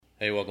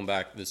Hey, welcome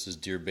back. This is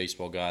Dear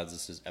Baseball Gods.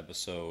 This is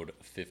episode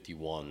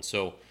 51.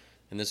 So,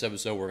 in this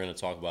episode, we're going to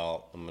talk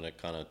about, I'm going to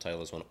kind of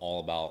title this one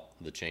All About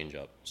the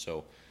Changeup.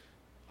 So,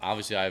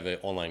 obviously, I have an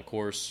online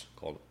course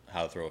called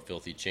How to Throw a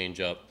Filthy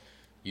Changeup.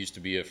 Used to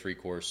be a free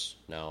course.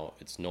 Now,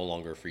 it's no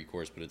longer a free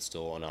course, but it's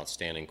still an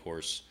outstanding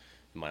course,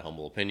 in my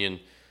humble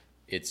opinion.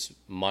 It's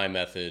my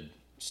method,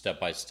 step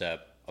by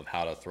step, of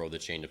how to throw the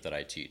changeup that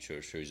I teach. So,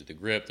 it shows you the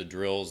grip, the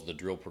drills, the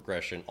drill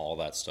progression, all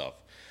that stuff.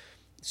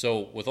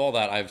 So, with all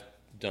that, I've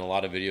done a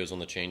lot of videos on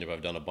the changeup.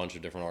 I've done a bunch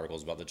of different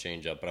articles about the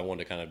changeup, but I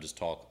wanted to kind of just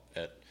talk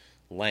at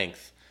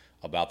length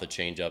about the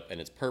changeup and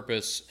its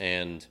purpose.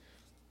 And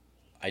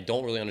I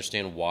don't really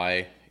understand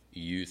why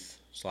youth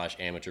 /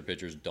 amateur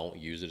pitchers don't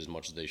use it as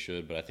much as they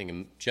should. But I think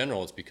in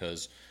general, it's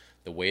because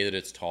the way that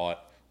it's taught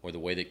or the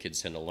way that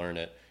kids tend to learn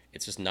it,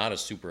 it's just not a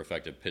super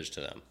effective pitch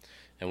to them.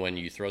 And when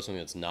you throw something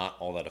that's not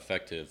all that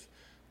effective,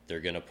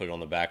 they're going to put it on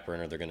the back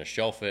burner. They're going to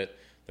shelf it.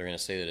 They're going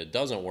to say that it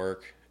doesn't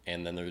work.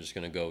 And then they're just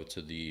going to go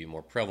to the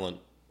more prevalent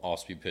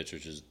off-speed pitch,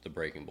 which is the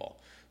breaking ball,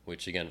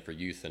 which, again, for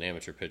youth and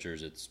amateur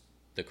pitchers, it's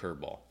the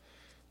curveball.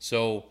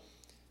 So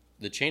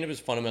the changeup is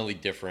fundamentally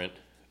different,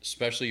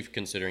 especially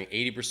considering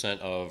 80%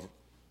 of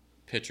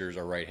pitchers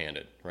are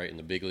right-handed, right? In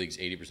the big leagues,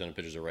 80% of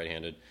pitchers are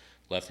right-handed.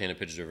 Left-handed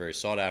pitchers are very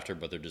sought after,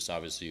 but they're just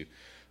obviously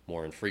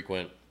more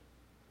infrequent.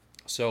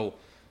 So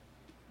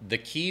the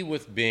key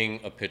with being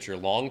a pitcher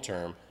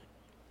long-term,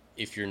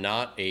 if you're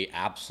not a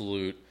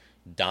absolute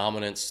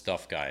dominant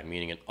stuff guy,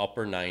 meaning an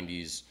upper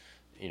 90s,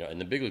 in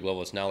the big league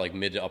level, it's now like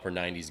mid to upper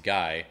 90s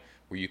guy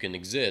where you can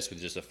exist with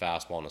just a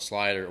fastball and a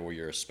slider, or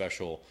you're a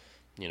special,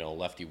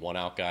 lefty one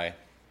out guy.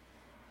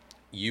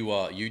 You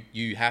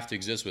have to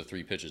exist with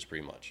three pitches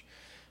pretty much.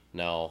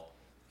 Now,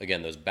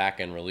 again, those back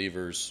end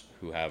relievers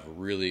who have a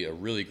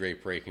really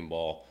great breaking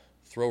ball,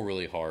 throw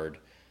really hard,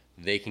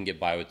 they can get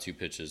by with two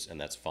pitches,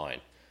 and that's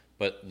fine.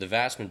 But the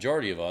vast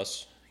majority of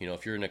us,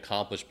 if you're an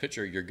accomplished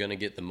pitcher, you're going to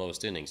get the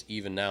most innings.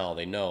 Even now,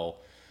 they know,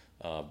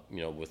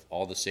 with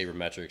all the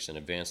sabermetrics and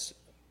advanced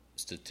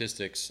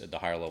statistics at the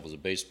higher levels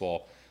of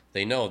baseball,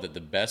 they know that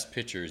the best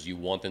pitchers, you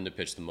want them to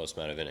pitch the most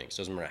amount of innings.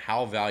 Doesn't matter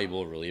how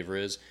valuable a reliever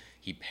is,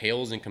 he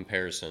pales in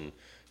comparison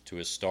to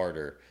his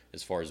starter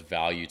as far as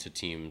value to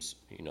teams,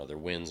 their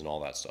wins and all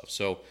that stuff.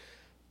 So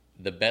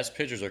the best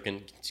pitchers are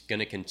going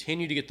to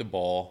continue to get the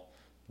ball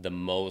the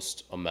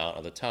most amount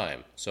of the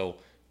time. So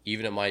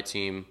even at my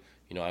team,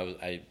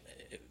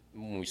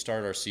 when we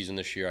started our season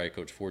this year, I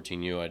coached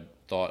 14U. I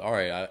thought, all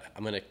right,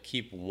 I'm going to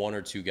keep one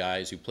or two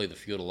guys who play the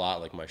field a lot,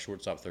 like my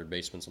shortstop, third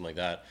baseman, something like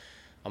that.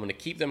 I'm going to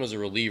keep them as a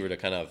reliever to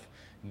kind of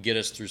get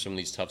us through some of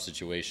these tough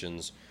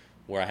situations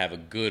where I have a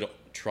good,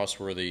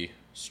 trustworthy,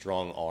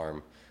 strong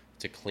arm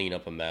to clean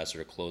up a mess or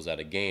to close out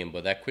a game.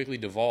 But that quickly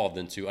devolved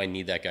into I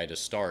need that guy to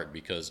start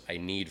because I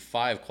need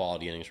 5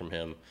 quality innings from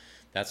him.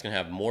 That's going to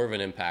have more of an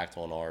impact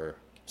on our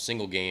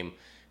single game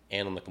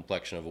and on the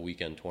complexion of a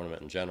weekend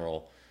tournament in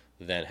general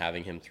than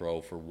having him throw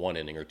for 1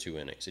 inning or 2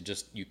 innings.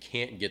 You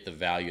can't get the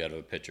value out of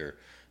a pitcher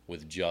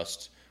with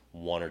just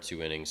 1 or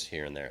 2 innings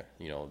here and there.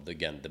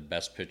 Again, the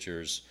best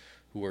pitchers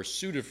who are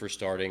suited for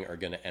starting are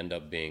going to end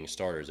up being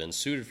starters. And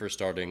suited for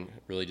starting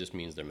really just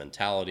means their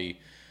mentality,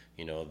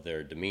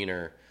 their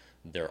demeanor,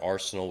 their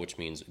arsenal, which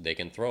means they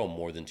can throw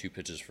more than 2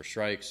 pitches for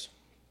strikes.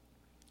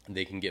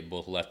 They can get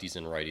both lefties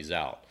and righties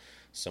out.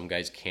 Some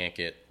guys can't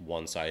get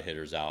one-side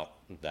hitters out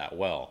that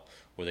well,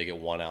 or they get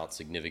one out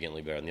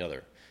significantly better than the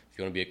other. If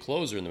you want to be a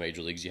closer in the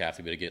major leagues, you have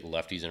to be able to get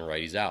lefties and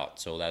righties out.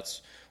 So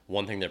that's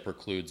one thing that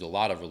precludes a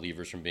lot of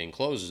relievers from being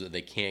closers, that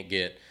they can't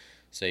get,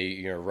 say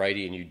you're a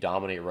righty and you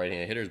dominate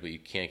right-handed hitters, but you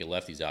can't get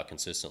lefties out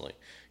consistently.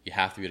 You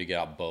have to be able to get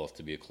out both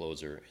to be a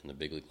closer in the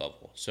big league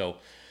level. So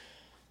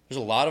there's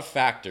a lot of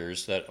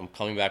factors that I'm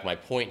coming back. My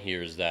point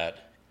here is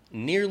that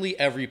nearly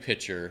every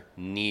pitcher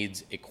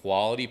needs a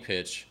quality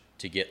pitch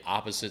to get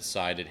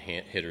opposite-sided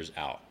hitters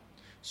out.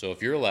 So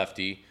if you're a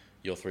lefty,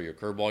 you'll throw your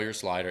curveball, your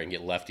slider, and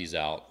get lefties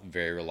out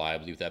very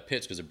reliably with that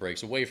pitch because it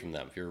breaks away from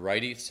them. If you're a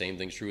righty, same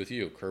thing's true with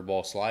you.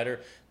 Curveball,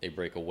 slider, they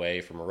break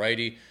away from a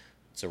righty.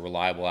 It's a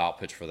reliable out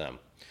pitch for them.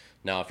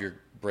 Now, if your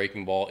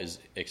breaking ball is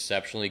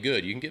exceptionally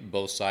good, you can get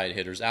both side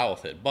hitters out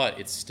with it, but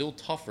it's still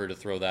tougher to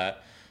throw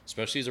that,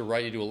 especially as a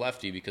righty to a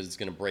lefty, because it's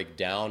going to break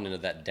down into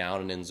that down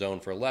and in zone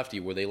for a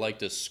lefty where they like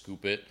to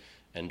scoop it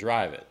and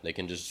drive it. They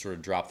can just sort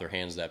of drop their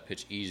hands to that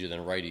pitch easier than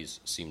righties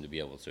seem to be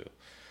able to.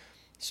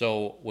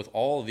 So with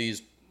all of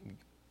these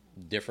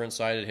different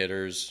sided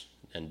hitters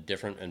and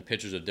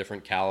pitchers of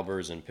different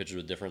calibers and pitchers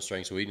with different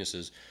strengths and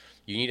weaknesses,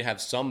 you need to have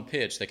some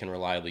pitch that can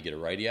reliably get a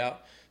righty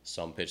out,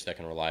 some pitch that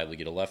can reliably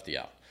get a lefty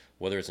out.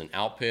 Whether it's an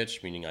out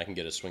pitch, meaning I can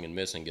get a swing and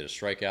miss and get a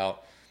strikeout,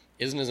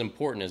 isn't as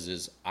important as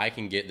is I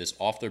can get this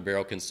off their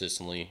barrel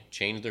consistently,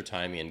 change their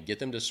timing, and get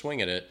them to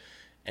swing at it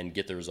and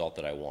get the result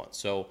that I want.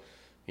 So,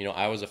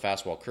 I was a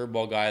fastball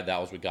curveball guy. That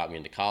was what got me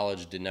into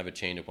college. Didn't have a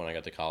changeup when I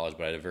got to college,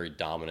 but I had a very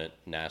dominant,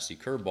 nasty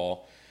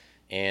curveball.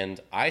 And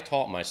I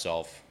taught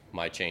myself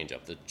my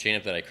changeup, the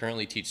changeup that I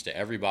currently teach to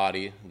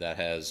everybody, that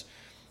has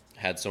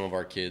had some of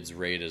our kids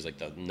rated as like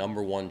the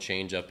number 1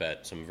 changeup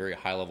at some very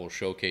high-level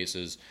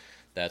showcases,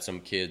 that some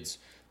kids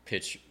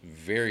pitch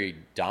very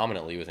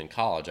dominantly within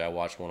college. I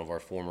watched one of our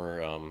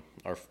former,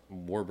 our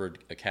Warburg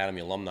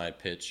Academy alumni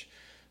pitch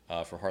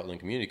for Heartland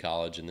Community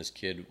College, and this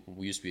kid,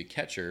 we used to be a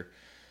catcher,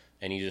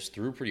 and he just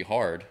threw pretty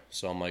hard.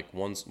 So I'm like,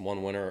 one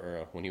winter,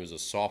 or when he was a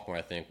sophomore,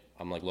 I think,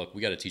 I'm like, look,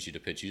 we got to teach you to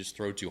pitch. You just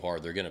throw too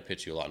hard. They're going to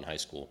pitch you a lot in high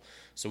school.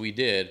 So we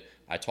did.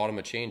 I taught him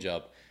a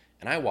changeup,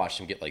 and I watched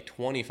him get like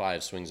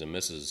 25 swings and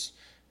misses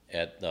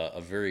at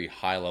a very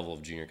high level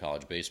of junior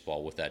college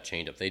baseball with that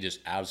changeup. They just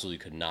absolutely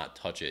could not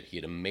touch it. He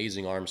had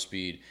amazing arm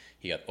speed.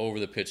 He got over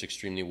the pitch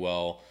extremely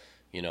well.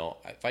 You know,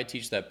 if I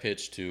teach that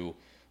pitch to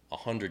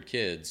 100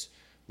 kids,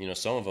 you know,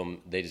 some of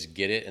them, they just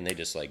get it and they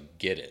just like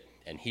get it.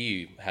 And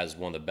he has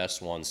one of the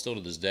best ones still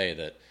to this day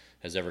that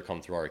has ever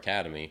come through our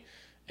academy.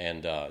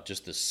 And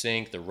just the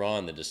sink, the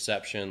run, the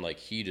deception, like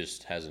he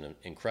just has an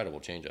incredible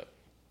changeup.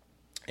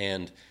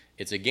 And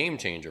it's a game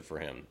changer for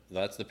him.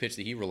 That's the pitch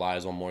that he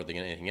relies on more than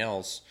anything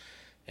else.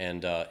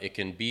 And it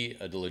can be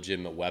a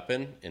legitimate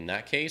weapon in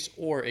that case,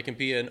 or it can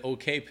be an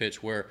okay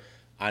pitch where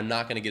I'm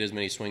not going to get as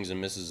many swings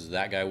and misses as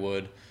that guy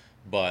would,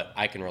 but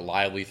I can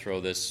reliably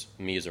throw this,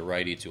 me as a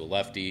righty, to a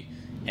lefty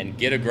and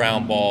get a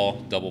ground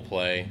ball, double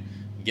play,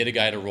 get a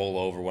guy to roll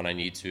over when I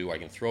need to. I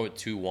can throw it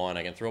 2-1.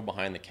 I can throw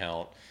behind the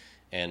count.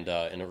 And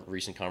in a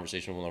recent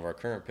conversation with one of our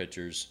current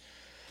pitchers,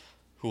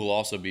 who will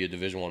also be a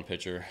Division I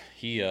pitcher,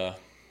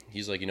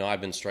 he's like, you know, I've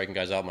been striking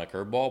guys out with my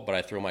curveball, but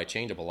I throw my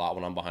changeup a lot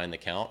when I'm behind the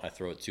count. I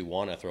throw it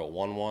 2-1. I throw it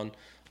 1-1.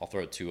 I'll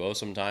throw it 2-0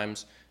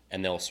 sometimes,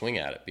 and they'll swing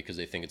at it because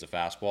they think it's a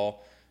fastball,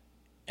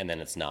 and then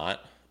it's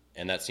not.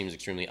 And that seems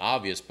extremely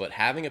obvious, but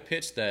having a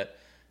pitch that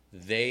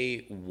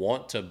they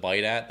want to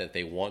bite at, that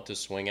they want to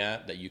swing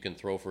at, that you can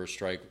throw for a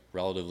strike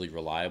relatively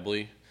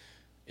reliably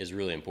is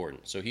really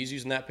important. So he's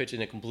using that pitch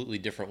in a completely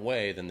different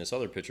way than this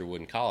other pitcher would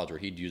in college, where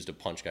he'd use to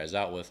punch guys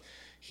out with.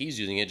 He's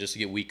using it just to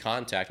get weak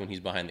contact when he's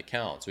behind the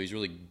count. So he's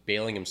really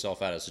bailing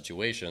himself out of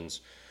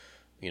situations,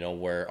 you know,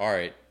 where, all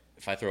right,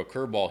 if I throw a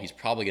curveball, he's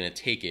probably going to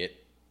take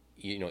it.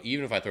 You know,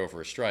 even if I throw it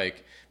for a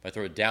strike, if I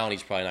throw it down,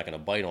 he's probably not going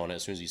to bite on it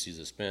as soon as he sees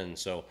the spin.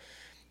 So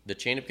the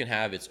changeup can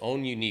have its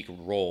own unique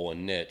role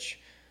and niche,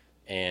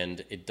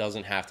 and it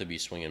doesn't have to be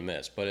swing and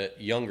miss. But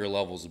at younger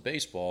levels of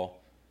baseball,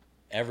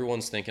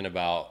 everyone's thinking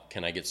about,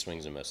 can I get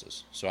swings and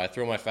misses? So I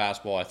throw my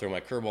fastball, I throw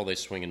my curveball, they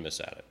swing and miss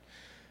at it.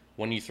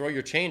 When you throw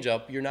your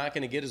changeup, you're not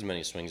going to get as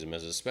many swings and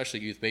misses,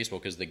 especially youth baseball,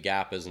 because the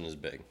gap isn't as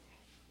big.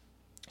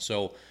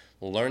 So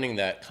learning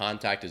that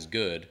contact is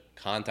good,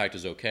 contact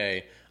is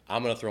okay,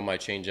 I'm going to throw my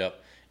changeup,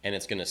 and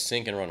it's going to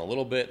sink and run a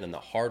little bit, and then the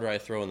harder I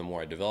throw and the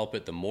more I develop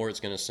it, the more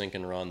it's going to sink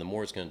and run, the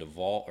more it's going to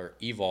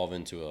evolve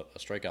into a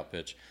strikeout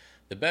pitch,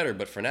 the better.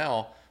 But for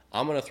now,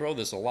 I'm going to throw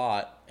this a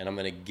lot, and I'm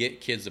going to get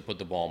kids to put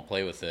the ball and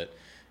play with it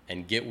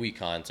and get weak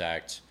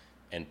contact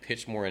and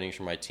pitch more innings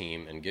for my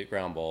team and get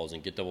ground balls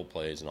and get double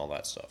plays and all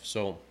that stuff.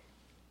 So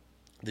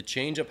the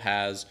changeup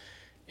has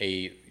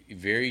a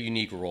very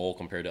unique role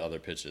compared to other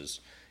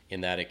pitches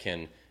in that it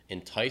can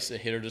entice a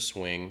hitter to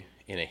swing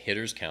in a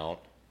hitter's count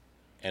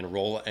and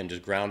roll and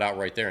just ground out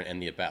right there and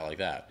end the at-bat like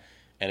that.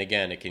 And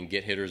again, it can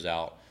get hitters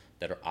out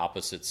that are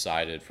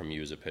opposite-sided from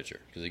you as a pitcher.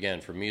 Because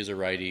again, for me as a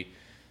righty,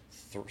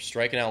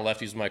 striking out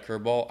lefties with my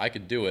curveball, I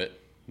could do it.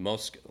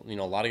 Most, you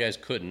know, a lot of guys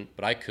couldn't,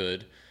 but I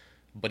could.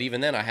 But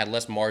even then, I had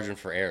less margin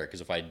for error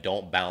because if I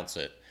don't bounce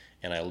it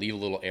and I leave a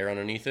little air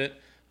underneath it,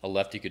 a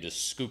lefty could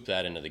just scoop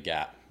that into the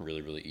gap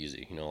really, really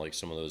easy. You know, like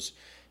some of those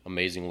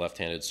amazing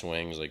left-handed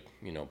swings, like,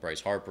 you know,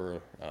 Bryce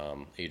Harper,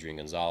 Adrian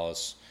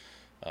Gonzalez,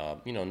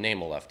 you know,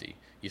 name a lefty.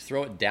 You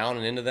throw it down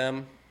and into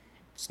them,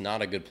 it's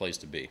not a good place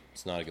to be.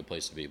 It's not a good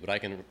place to be. But I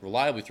can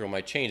reliably throw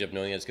my changeup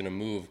knowing that it's going to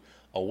move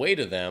away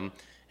to them,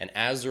 and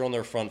as they're on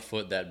their front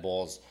foot, that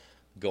ball's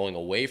going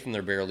away from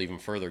their barrel even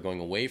further,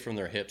 going away from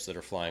their hips that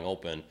are flying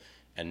open,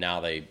 and now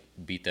they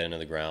beat that into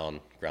the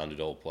ground to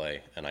double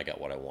play, and I got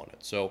what I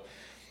wanted. So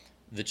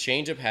the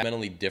changeup has a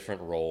fundamentally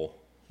different role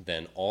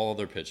than all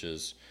other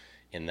pitches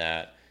in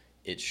that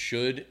it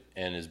should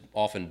and is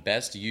often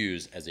best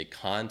used as a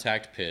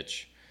contact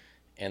pitch.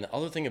 And the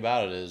other thing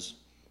about it is,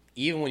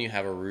 even when you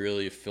have a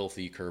really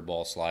filthy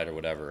curveball, slide, or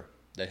whatever,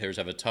 that hitters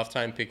have a tough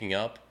time picking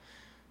up,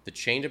 the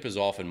changeup is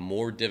often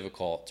more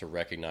difficult to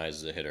recognize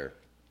as a hitter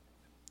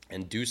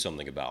and do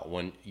something about.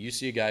 When you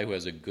see a guy who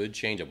has a good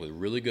changeup with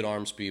really good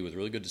arm speed, with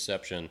really good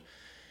deception,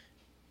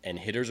 and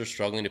hitters are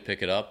struggling to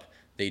pick it up,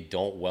 they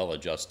don't well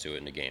adjust to it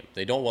in the game.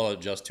 They don't well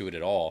adjust to it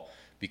at all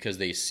because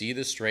they see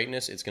the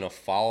straightness. It's going to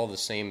follow the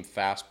same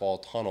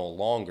fastball tunnel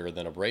longer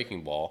than a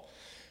breaking ball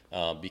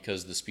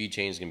because the speed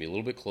change is going to be a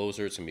little bit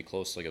closer. It's going to be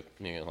close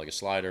like a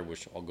slider,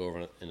 which I'll go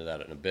over into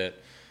that in a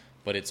bit.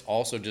 But it's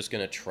also just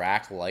going to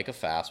track like a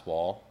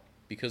fastball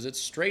because it's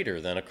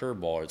straighter than a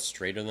curveball. It's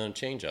straighter than a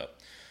changeup.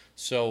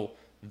 So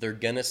they're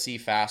going to see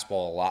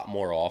fastball a lot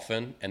more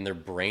often, and their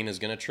brain is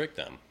going to trick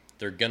them.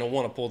 They're going to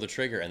want to pull the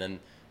trigger, and then,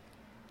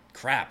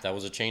 crap, that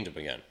was a changeup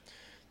again.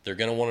 They're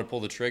going to want to pull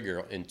the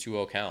trigger in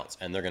 2-0 counts,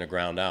 and they're going to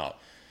ground out.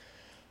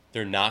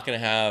 They're not going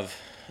to have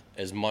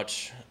as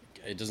much,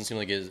 it doesn't seem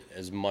like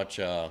as much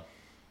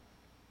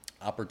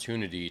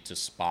opportunity to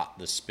spot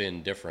the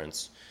spin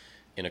difference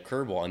in a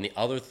curveball and the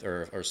other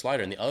or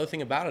slider. And the other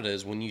thing about it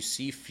is when you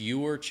see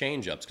fewer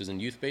changeups, because in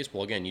youth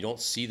baseball, again, you don't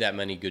see that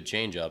many good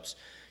changeups.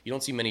 You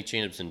don't see many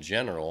changeups in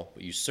general,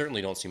 but you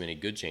certainly don't see many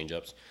good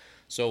changeups.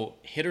 So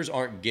hitters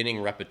aren't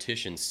getting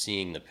repetition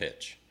seeing the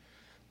pitch.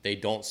 They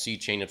don't see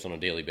changeups on a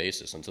daily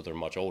basis until they're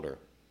much older.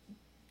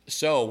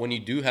 So when you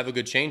do have a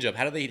good changeup,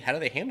 how do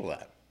they handle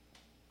that?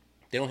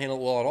 They don't handle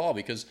it well at all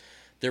because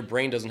their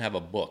brain doesn't have a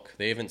book.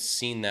 They haven't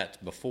seen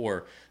that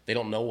before. They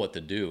don't know what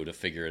to do to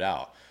figure it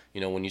out. You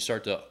know, when you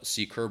start to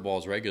see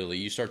curveballs regularly,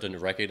 you start to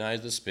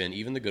recognize the spin,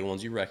 even the good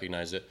ones, you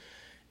recognize it.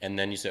 And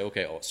then you say,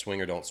 okay,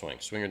 swing or don't swing,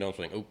 swing or don't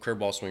swing. Oh,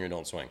 curveball, swing or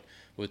don't swing.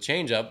 With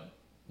changeup,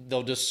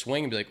 they'll just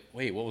swing and be like,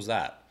 wait, what was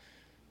that?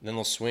 And then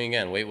they'll swing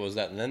again, wait, what was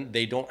that? And then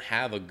they don't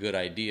have a good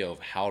idea of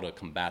how to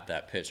combat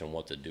that pitch and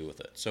what to do with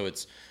it. So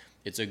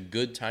it's a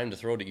good time to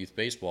throw to youth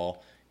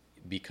baseball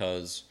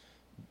because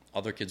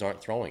other kids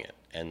aren't throwing it.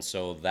 And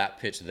so that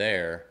pitch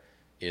there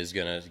is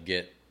going to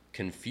get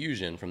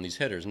confusion from these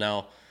hitters.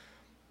 Now,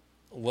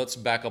 let's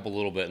back up a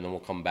little bit and then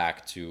we'll come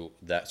back to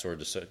that sort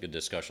of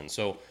discussion.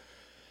 So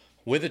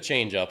with a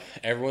changeup,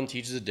 everyone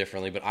teaches it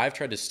differently, but I've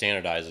tried to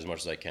standardize as much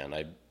as I can.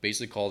 I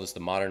basically call this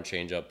the modern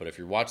changeup, but if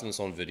you're watching this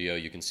on video,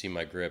 you can see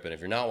my grip. And if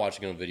you're not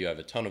watching on video, I have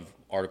a ton of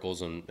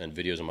articles and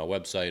videos on my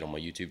website, on my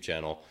YouTube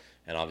channel,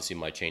 and obviously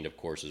my changeup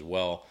course as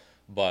well.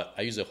 But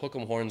I use a hook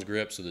 'em horns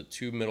grip, so the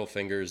two middle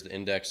fingers, the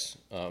index,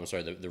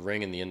 the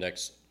ring and the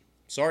index.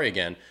 Sorry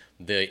again,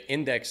 the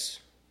index,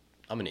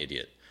 I'm an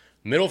idiot.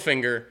 Middle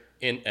finger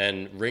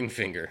and ring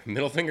finger.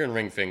 Middle finger and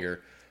ring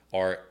finger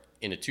are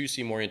in a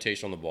two-seam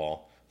orientation on the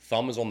ball.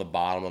 Thumb is on the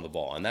bottom of the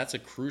ball. And that's a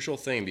crucial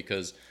thing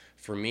because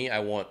for me, I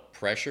want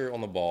pressure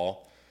on the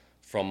ball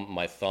from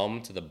my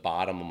thumb to the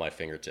bottom of my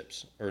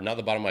fingertips. Or not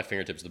the bottom of my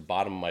fingertips, the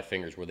bottom of my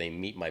fingers where they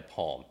meet my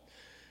palm.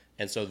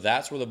 And so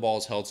that's where the ball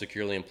is held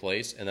securely in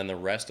place. And then the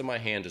rest of my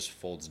hand just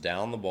folds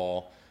down the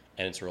ball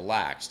and it's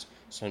relaxed.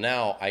 So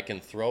now I can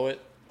throw it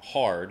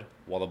hard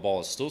while the ball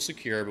is still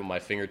secure, but my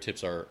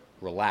fingertips are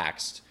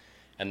relaxed.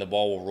 And the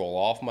ball will roll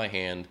off my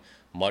hand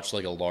much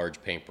like a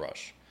large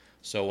paintbrush.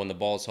 So when the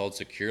ball is held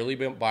securely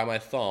by my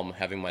thumb,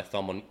 having my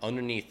thumb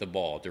underneath the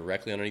ball,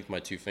 directly underneath my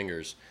two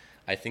fingers,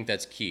 I think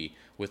that's key.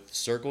 With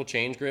circle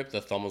change grip,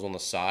 the thumb is on the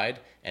side,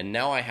 and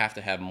now I have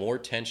to have more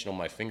tension on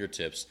my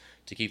fingertips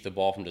to keep the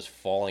ball from just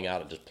falling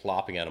out and just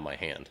plopping out of my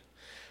hand.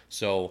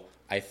 So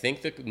I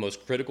think the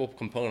most critical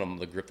component of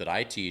the grip that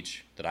I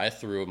teach, that I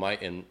threw in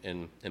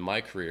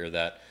my career,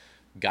 that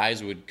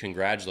guys would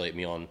congratulate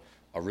me on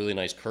a really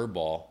nice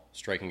curveball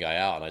striking guy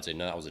out, and I'd say,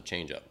 no, that was a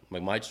changeup.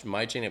 Like my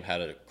changeup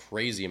had a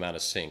crazy amount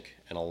of sink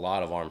and a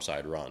lot of arm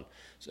side run.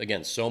 So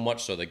again, so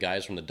much so that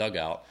guys from the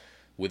dugout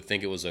would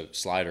think it was a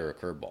slider or a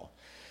curveball.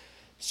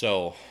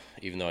 So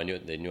even though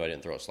they knew I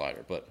didn't throw a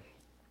slider, but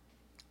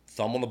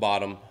thumb on the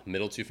bottom,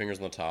 middle two fingers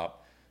on the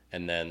top,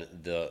 and then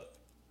the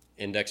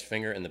index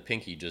finger and the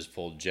pinky just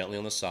fold gently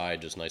on the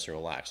side, just nice and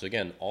relaxed. So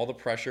again, all the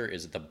pressure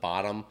is at the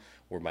bottom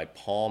where my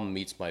palm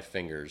meets my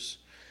fingers,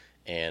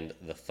 and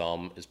the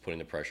thumb is putting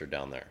the pressure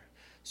down there.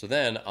 So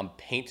then I'm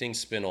painting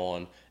spin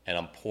on, and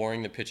I'm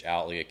pouring the pitch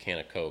out like a can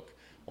of Coke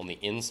on the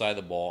inside of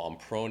the ball. I'm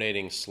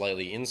pronating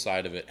slightly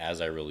inside of it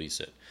as I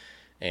release it.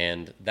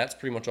 And that's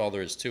pretty much all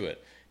there is to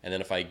it. And then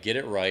if I get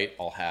it right,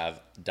 I'll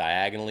have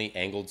diagonally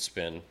angled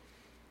spin,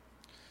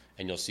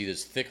 and you'll see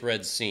this thick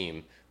red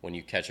seam when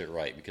you catch it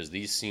right, because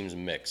these seams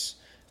mix,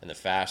 and the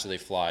faster they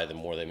fly, the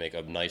more they make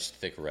a nice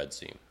thick red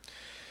seam.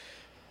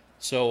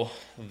 So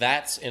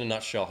that's in a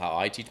nutshell how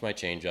I teach my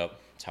changeup.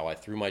 It's how I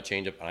threw my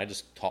changeup, and I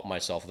just taught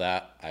myself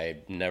that.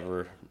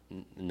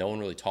 No one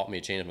really taught me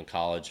a changeup in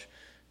college.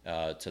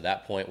 To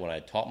that point, when I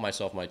taught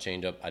myself my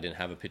changeup, I didn't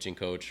have a pitching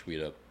coach.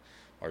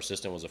 Our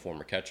assistant was a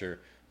former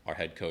catcher. Our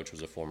head coach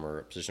was a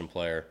former position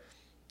player.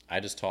 I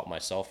just taught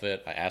myself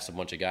it. I asked a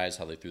bunch of guys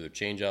how they threw their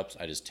changeups.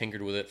 I just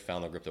tinkered with it,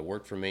 found the grip that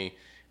worked for me,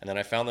 and then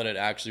I found that it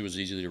actually was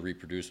easy to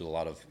reproduce with a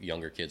lot of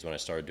younger kids when I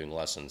started doing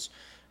lessons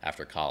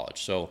after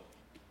college. So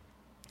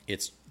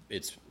it's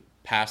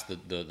passed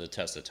the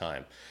test of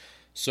time.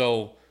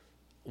 So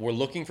we're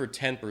looking for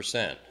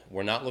 10%.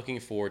 We're not looking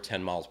for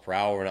 10 miles per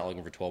hour. We're not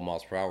looking for 12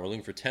 miles per hour. We're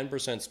looking for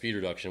 10% speed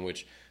reduction,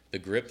 which the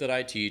grip that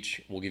I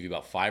teach will give you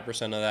about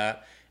 5% of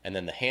that. And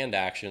then the hand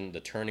action,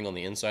 the turning on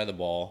the inside of the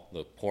ball,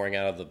 the pouring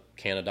out of the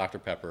can of Dr.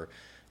 Pepper,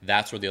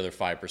 that's where the other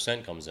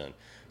 5% comes in.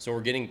 So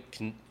we're getting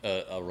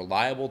a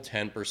reliable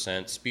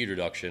 10% speed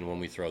reduction when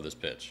we throw this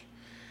pitch.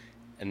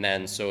 And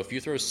then, so if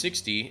you throw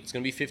 60, it's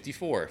going to be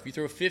 54. If you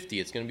throw 50,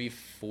 it's going to be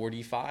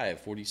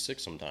 45,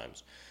 46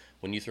 sometimes.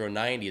 When you throw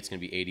 90, it's going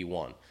to be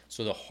 81.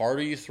 So the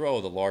harder you throw,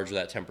 the larger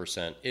that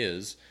 10%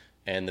 is,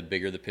 and the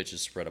bigger the pitch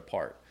is spread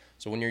apart.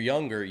 So when you're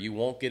younger, you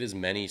won't get as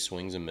many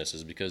swings and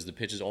misses because the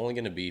pitch is only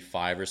going to be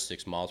 5 or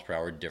 6 miles per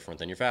hour different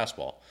than your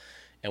fastball.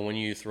 And when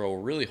you throw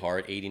really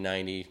hard, 80,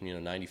 90,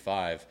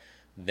 95,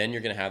 then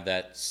you're going to have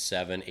that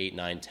 7, 8,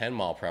 9, 10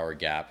 mile per hour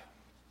gap,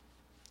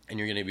 and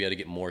you're going to be able to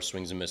get more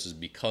swings and misses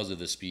because of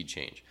the speed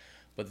change.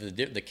 But the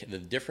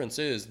difference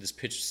is this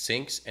pitch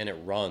sinks and it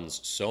runs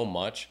so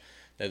much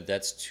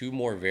that's two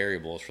more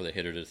variables for the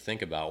hitter to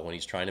think about when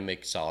he's trying to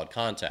make solid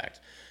contact.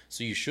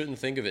 So you shouldn't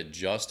think of it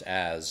just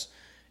as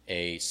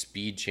a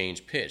speed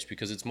change pitch,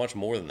 because it's much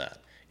more than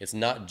that. It's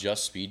not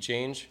just speed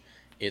change,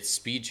 it's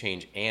speed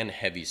change and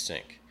heavy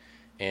sink.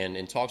 And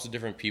in talks with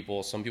different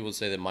people, some people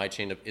say that my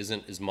changeup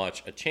isn't as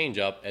much a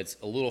changeup. It's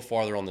a little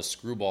farther on the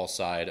screwball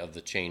side of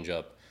the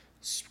changeup,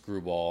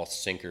 screwball,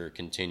 sinker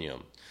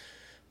continuum.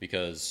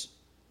 Because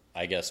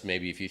I guess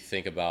maybe if you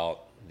think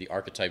about the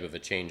archetype of a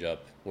changeup,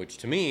 which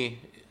to me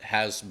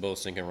has both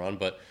sink and run,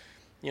 but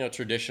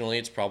traditionally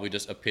it's probably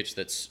just a pitch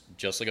that's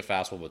just like a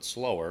fastball but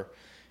slower.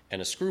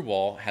 And a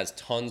screwball has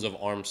tons of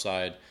arm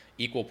side,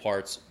 equal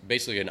parts,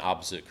 basically an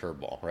opposite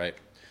curveball, right?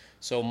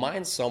 So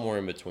mine's somewhere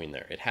in between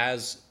there. It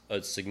has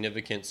a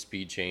significant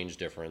speed change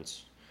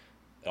difference.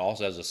 It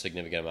also has a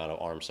significant amount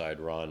of arm side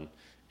run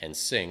and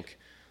sink.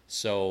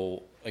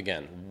 So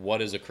again,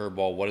 what is a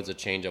curveball? What is a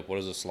changeup? What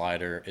is a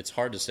slider? It's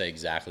hard to say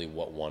exactly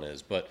what one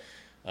is, but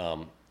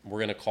we're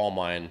going to call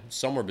mine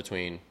somewhere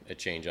between a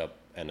changeup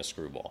and a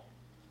screwball.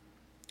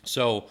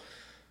 So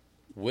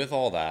with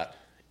all that,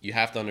 you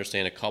have to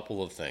understand a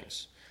couple of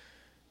things.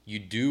 You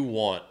do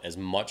want as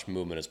much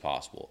movement as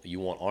possible. You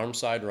want arm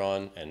side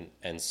run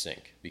and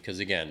sink, because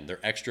again, they're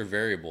extra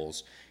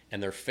variables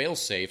and they're fail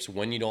safes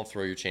when you don't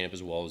throw your changeup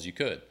as well as you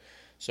could.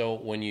 So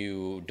when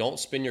you don't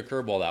spin your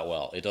curveball that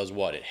well, it does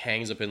what? It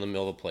hangs up in the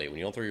middle of the plate. When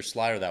you don't throw your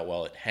slider that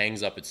well, it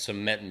hangs up, it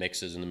cement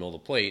mixes in the middle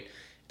of the plate.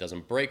 It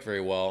doesn't break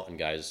very well, and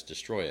guys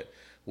destroy it.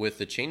 With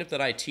the changeup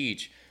that I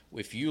teach,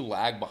 if you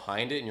lag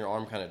behind it and your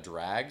arm kind of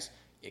drags,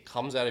 it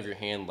comes out of your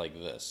hand like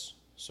this.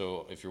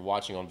 So if you're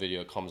watching on video,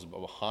 it comes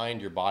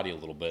behind your body a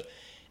little bit.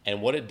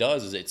 And what it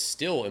does is it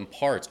still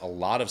imparts a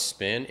lot of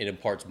spin. It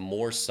imparts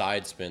more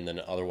side spin than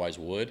it otherwise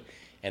would.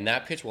 And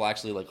that pitch will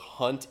actually like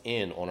hunt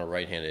in on a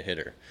right-handed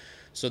hitter.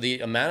 So the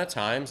amount of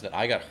times that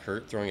I got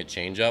hurt throwing a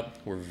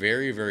changeup were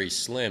very, very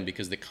slim,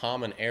 because the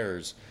common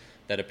errors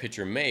that a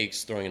pitcher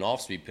makes throwing an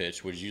off-speed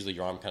pitch, which usually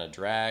your arm kind of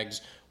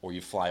drags or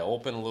you fly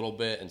open a little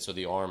bit, and so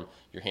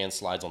your hand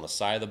slides on the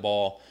side of the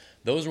ball.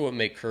 Those are what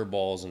make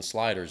curveballs and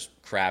sliders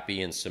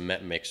crappy and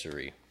cement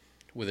mixery.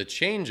 With a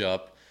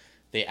changeup,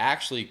 they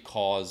actually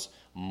cause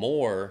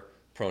more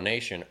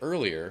pronation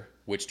earlier,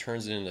 which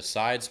turns it into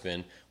side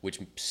spin, which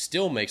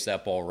still makes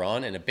that ball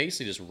run, and it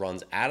basically just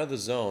runs out of the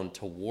zone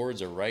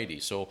towards a righty.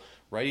 So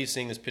righty's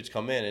seeing this pitch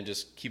come in and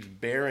just keeps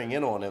bearing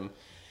in on him.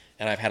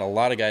 And I've had a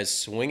lot of guys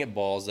swing at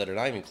balls that are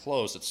not even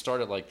close. It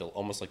started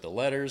almost like the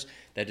letters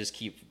that just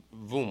keep,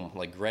 boom,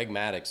 like Greg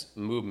Maddux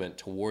movement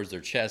towards their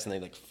chest, and they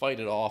like fight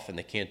it off and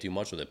they can't do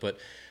much with it. But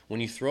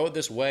when you throw it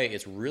this way,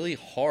 it's really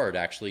hard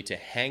actually to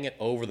hang it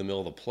over the middle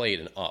of the plate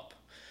and up.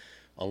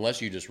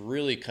 Unless you just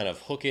really kind of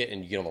hook it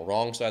and you get on the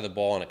wrong side of the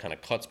ball and it kind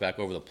of cuts back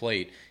over the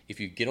plate. If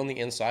you get on the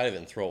inside of it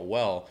and throw it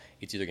well,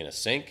 it's either going to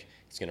sink,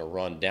 it's going to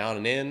run down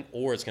and in,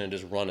 or it's going to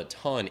just run a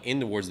ton in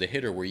towards the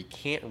hitter where you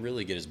can't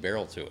really get his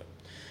barrel to it.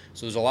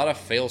 So there's a lot of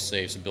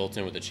fail-safes built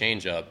in with the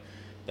changeup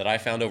that I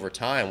found over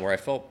time where I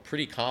felt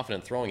pretty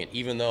confident throwing it,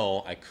 even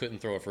though I couldn't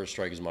throw it first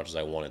strike as much as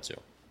I wanted to.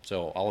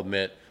 So I'll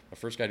admit, my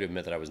first guy to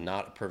admit that I was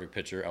not a perfect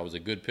pitcher. I was a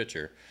good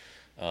pitcher.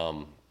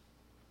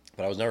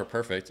 But I was never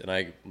perfect,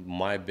 and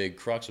my big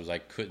crux was I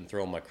couldn't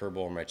throw my curveball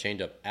or my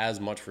changeup as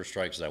much for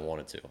strikes as I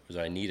wanted to, as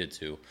I needed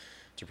to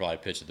probably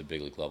pitch at the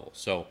big league level.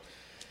 So,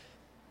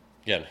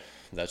 again,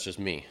 that's just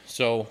me.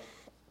 So,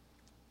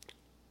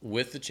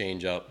 with the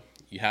changeup,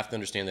 you have to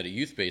understand that at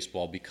youth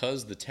baseball,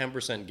 because the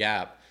 10%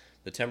 gap,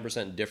 the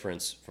 10%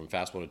 difference from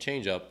fastball to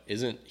changeup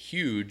isn't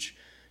huge,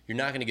 you're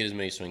not going to get as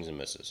many swings and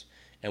misses.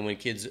 And when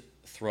kids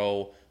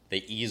they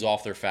ease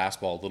off their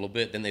fastball a little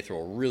bit, then they throw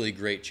a really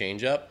great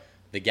changeup,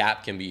 the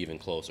gap can be even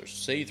closer. So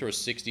say you throw a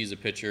 60 as a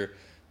pitcher,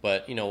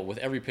 but with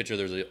every pitcher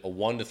there's a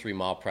 1 to 3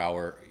 mile per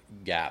hour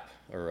gap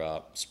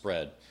or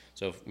spread.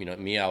 So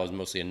me, I was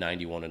mostly a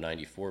 91 to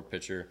 94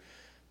 pitcher.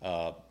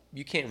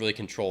 You can't really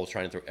control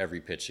trying to throw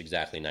every pitch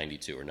exactly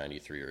 92 or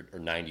 93 or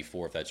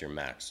 94 if that's your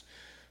max.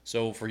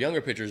 So for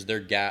younger pitchers,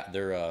 their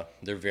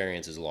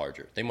variance is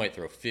larger. They might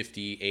throw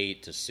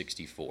 58 to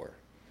 64,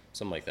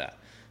 something like that.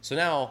 So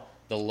now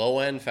the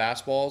low-end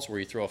fastballs where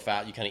you throw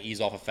you kind of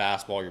ease off a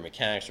fastball, your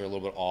mechanics are a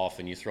little bit off,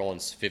 and you throw in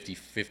 50,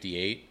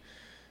 58,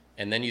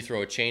 and then you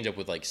throw a changeup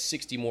with like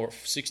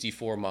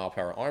 64 mile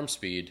per hour arm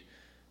speed,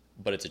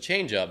 but it's a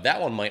changeup,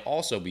 that one might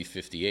also be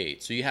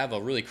 58. So you have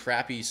a really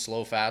crappy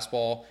slow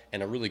fastball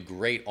and a really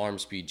great arm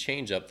speed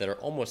changeup that are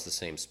almost the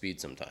same speed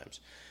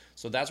sometimes.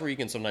 So that's where you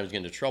can sometimes get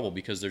into trouble,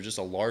 because there's just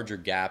a larger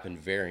gap in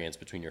variance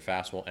between your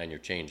fastball and your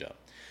changeup.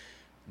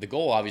 The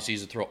goal, obviously,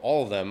 is to throw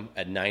all of them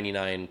at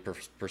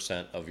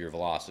 99% of your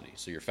velocity.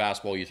 So your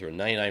fastball, you throw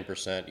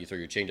 99%. You throw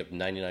your changeup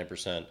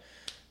 99%.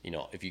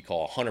 If you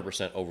call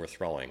 100%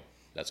 overthrowing,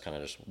 that's kind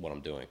of just what I'm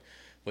doing.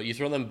 But you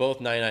throw them both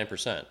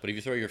 99%. But if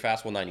you throw your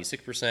fastball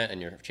 96%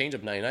 and your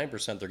changeup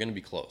 99%, they're going to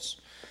be close.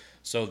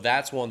 So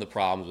that's one of the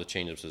problems with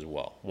changeups as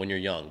well when you're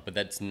young. But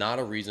that's not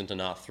a reason to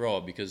not throw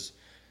it, because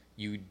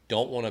you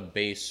don't want to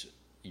base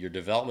your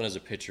development as a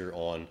pitcher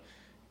on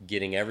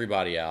getting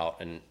everybody out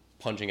and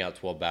punching out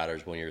 12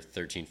 batters when you're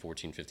 13,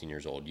 14, 15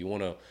 years old. You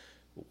want to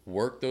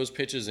work those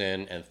pitches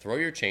in and throw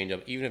your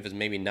changeup, even if it's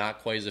maybe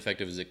not quite as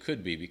effective as it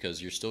could be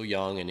because you're still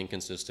young and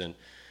inconsistent.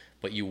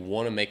 But you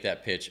want to make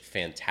that pitch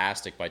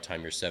fantastic by the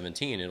time you're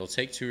 17. It'll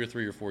take 2 or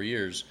 3 or 4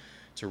 years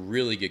to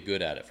really get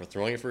good at it. For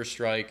throwing it for a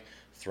strike,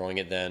 throwing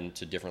it then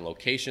to different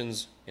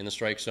locations in the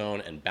strike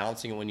zone and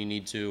bouncing it when you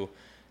need to,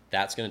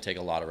 that's going to take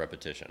a lot of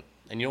repetition.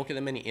 And you don't get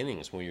that many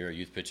innings when you're a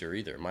youth pitcher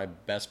either. My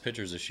best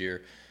pitchers this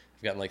year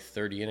have gotten like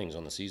 30 innings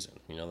on the season.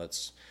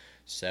 That's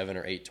 7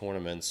 or 8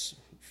 tournaments,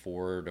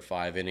 4 to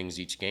 5 innings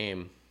each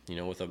game,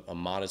 with a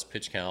modest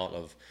pitch count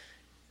of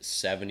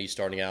 70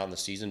 starting out in the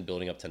season,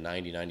 building up to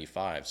 90,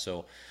 95.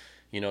 So,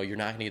 you're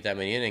not going to get that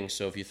many innings.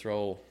 So if you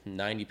throw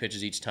 90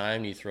 pitches each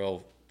time, you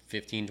throw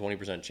 15, 20%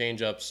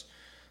 changeups,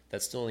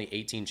 that's still only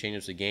 18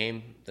 changeups a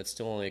game. That's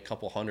still only a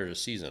couple hundred a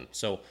season.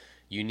 So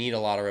you need a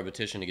lot of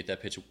repetition to get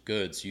that pitch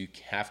good. So you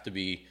have to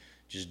be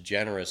just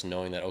generous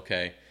knowing that,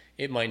 okay,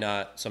 it might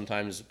not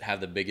sometimes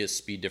have the biggest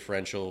speed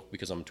differential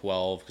because I'm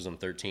 12, because I'm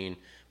 13,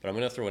 but I'm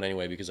going to throw it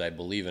anyway because I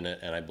believe in it,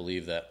 and I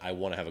believe that I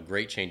want to have a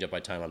great changeup by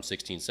the time I'm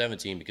 16,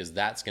 17, because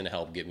that's going to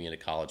help get me into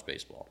college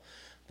baseball.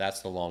 That's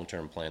the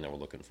long-term plan that we're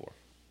looking for.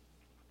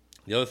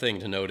 The other thing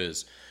to note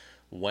is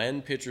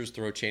when pitchers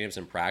throw changeups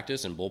in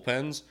practice and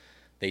bullpens,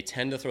 they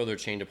tend to throw their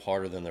changeup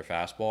harder than their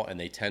fastball, and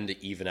they tend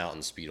to even out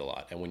in speed a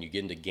lot. And when you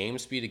get into game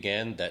speed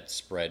again, that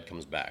spread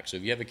comes back. So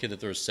if you have a kid that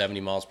throws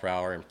 70 miles per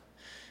hour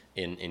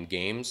in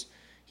games,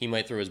 he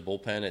might throw his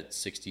bullpen at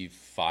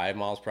 65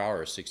 miles per hour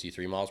or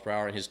 63 miles per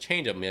hour, and his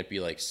changeup might be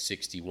like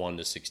 61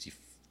 to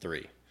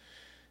 63.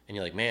 And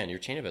you're like, man, your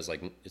changeup is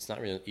like, it's not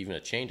really even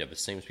a changeup. It's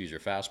the same speed as your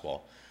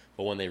fastball.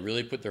 But when they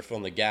really put their foot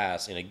on the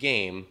gas in a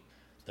game,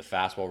 the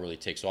fastball really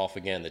takes off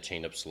again. The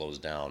changeup slows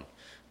down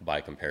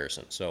by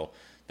comparison. So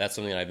that's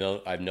something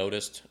I've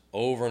noticed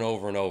over and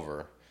over and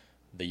over.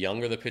 The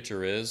younger the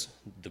pitcher is,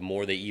 the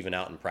more they even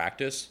out in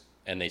practice,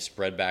 and they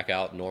spread back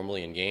out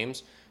normally in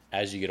games.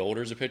 As you get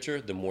older as a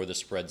pitcher, the more the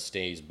spread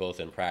stays both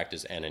in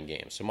practice and in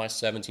games. So my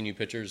 17U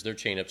pitchers, their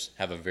changeups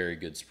have a very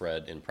good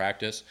spread in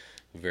practice,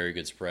 very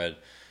good spread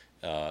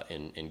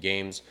in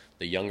games.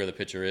 The younger the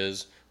pitcher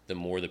is, the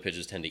more the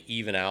pitches tend to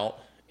even out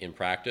in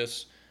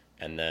practice,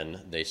 and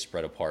then they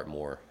spread apart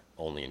more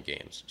only in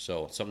games.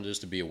 So something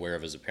just to be aware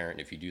of as a parent.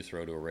 If you do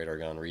throw to a radar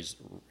gun,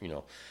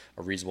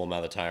 a reasonable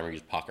amount of time, or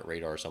use pocket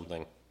radar or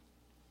something,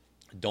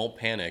 don't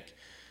panic,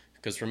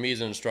 because for me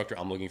as an instructor,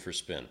 I'm looking for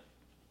spin.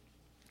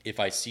 If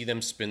I see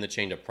them spin the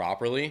changeup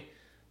properly,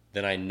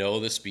 then I know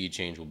the speed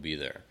change will be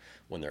there.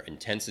 When their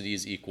intensity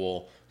is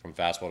equal from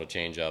fastball to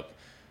changeup,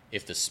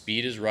 if the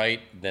speed is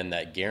right, then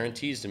that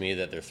guarantees to me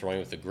that they're throwing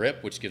with the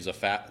grip, which gives the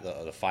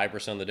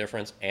 5% of the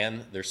difference,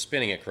 and they're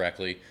spinning it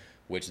correctly,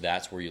 which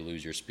that's where you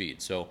lose your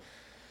speed. So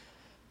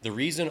the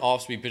reason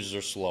off-speed pitches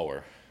are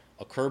slower,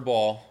 a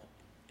curveball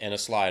and a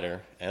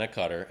slider and a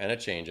cutter and a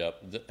changeup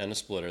and a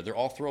splitter, they're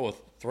all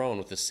thrown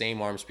with the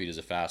same arm speed as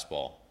a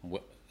fastball,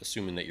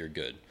 assuming that you're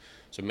good.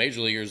 So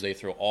major leaguers, they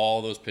throw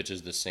all those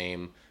pitches the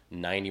same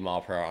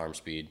 90-mile-per-hour arm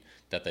speed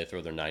that they throw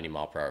their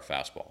 90-mile-per-hour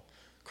fastball.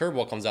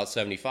 Curveball comes out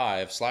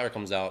 75, slider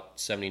comes out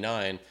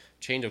 79,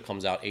 changeup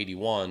comes out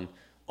 81,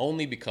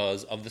 only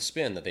because of the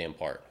spin that they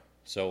impart.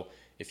 So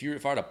if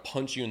I were to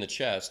punch you in the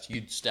chest,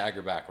 you'd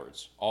stagger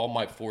backwards. All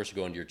my force would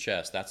go into your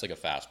chest. That's like a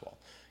fastball.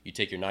 You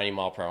take your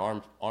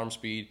 90-mile-per-hour arm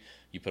speed,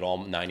 you put all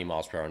 90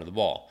 miles per hour into the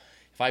ball.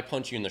 If I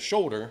punch you in the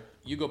shoulder,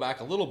 you go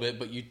back a little bit,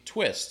 but you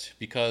twist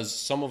because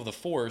some of the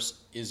force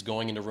is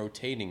going into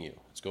rotating you.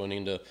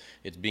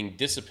 It's being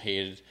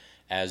dissipated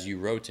as you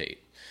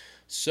rotate.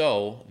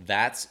 So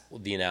that's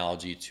the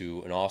analogy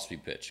to an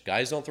off-speed pitch.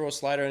 Guys don't throw a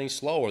slider any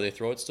slower. They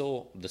throw it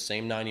still the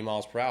same 90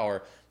 miles per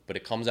hour, but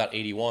it comes out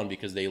 81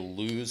 because they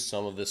lose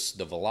some of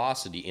the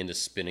velocity into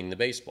spinning the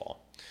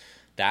baseball.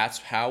 That's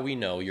how we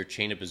know your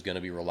changeup is going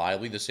to be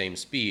reliably the same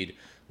speed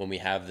when we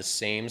have the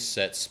same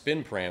set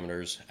spin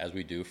parameters as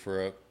we do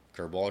for a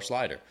curveball or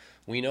slider.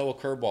 We know a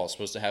curveball is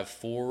supposed to have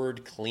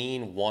forward,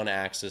 clean,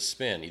 one-axis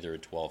spin, either a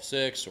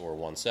 12-6 or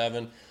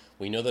 1-7.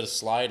 We know that a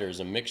slider is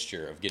a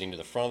mixture of getting to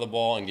the front of the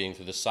ball and getting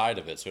to the side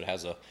of it, so it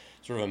has a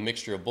sort of a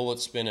mixture of bullet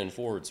spin and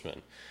forward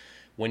spin.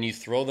 When you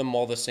throw them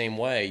all the same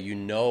way, you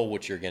know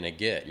what you're going to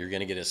get. You're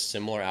going to get a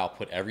similar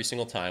output every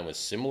single time with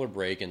similar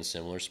break and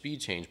similar speed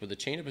change, but the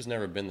changeup has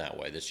never been that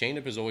way. The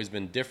changeup has always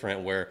been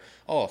different where,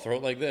 throw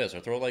it like this, or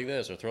throw it like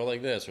this, or throw it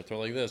like this, or throw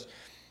it like this.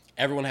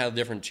 Everyone had a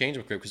different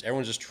changeup grip because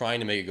everyone's just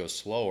trying to make it go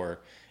slower,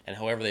 and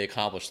however they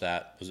accomplished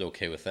that was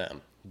okay with them.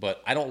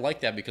 But I don't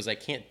like that because I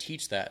can't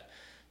teach that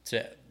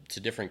to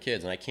different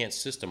kids, and I can't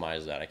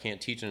systemize that. I can't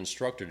teach an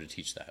instructor to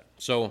teach that.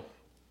 So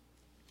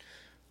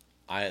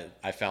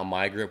I found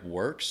my grip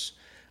works.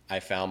 I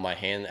found my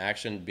hand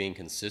action being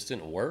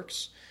consistent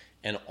works.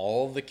 And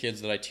all of the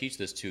kids that I teach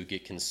this to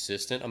get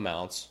consistent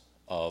amounts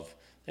of,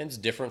 and it's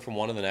different from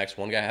one to the next.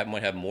 One guy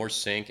might have more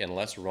sink and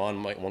less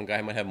run. One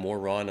guy might have more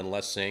run and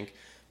less sink.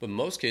 But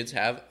most kids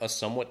have a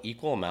somewhat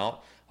equal amount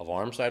of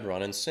arm side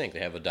run and sink. They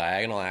have a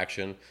diagonal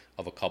action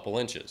of a couple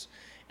inches.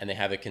 And they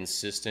have a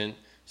consistent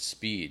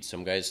speed.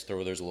 Some guys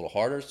throw theirs a little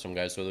harder. Some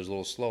guys throw theirs a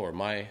little slower.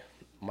 My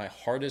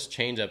hardest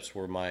changeups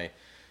were my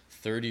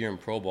third year in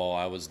pro ball,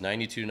 I was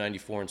 92 to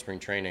 94 in spring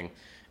training,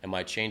 and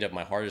my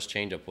hardest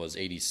changeup was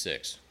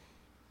 86.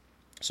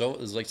 So it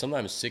was like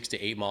sometimes 6 to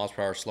 8 miles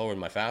per hour slower than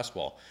my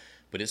fastball,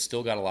 but it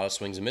still got a lot of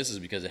swings and misses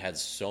because it had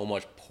so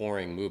much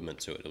pouring movement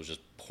to it. It was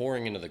just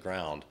pouring into the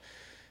ground,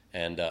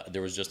 and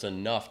there was just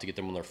enough to get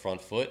them on their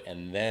front foot,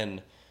 and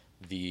then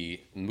the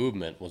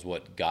movement was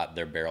what got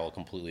their barrel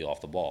completely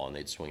off the ball, and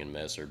they'd swing and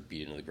miss or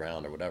beat into the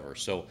ground or whatever.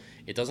 So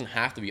it doesn't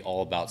have to be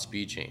all about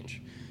speed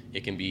change.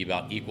 It can be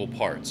about equal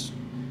parts.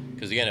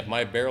 Because again, if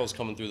my barrel's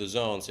coming through the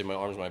zone, say my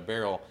arm's my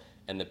barrel,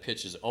 and the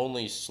pitch is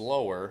only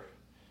slower,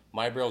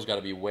 my barrel's got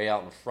to be way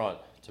out in front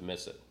to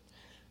miss it.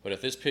 But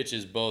if this pitch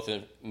is both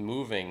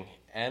moving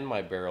and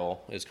my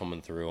barrel is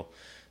coming through,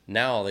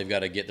 now they've got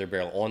to get their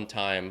barrel on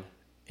time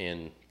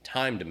in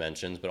time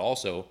dimensions, but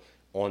also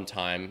on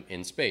time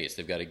in space.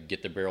 They've got to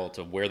get the barrel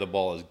to where the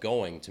ball is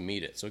going to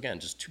meet it. So again,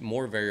 just two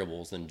more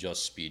variables than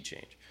just speed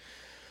change.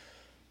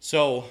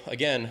 So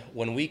again,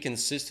 when we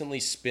consistently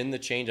spin the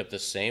changeup the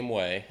same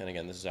way, and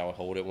again, this is how I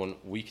hold it, when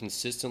we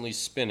consistently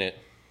spin it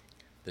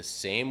the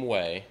same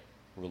way,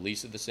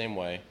 release it the same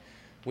way,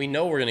 we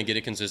know we're going to get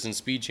a consistent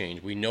speed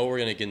change. We know we're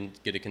going to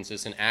get a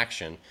consistent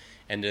action.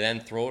 And to then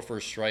throw it for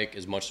a strike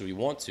as much as we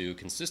want to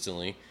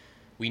consistently,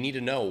 we need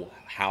to know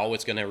how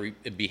it's going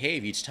to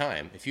behave each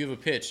time. If you have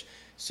a pitch,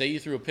 say you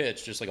threw a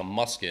pitch just like a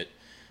musket,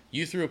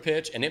 you threw a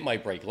pitch and it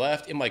might break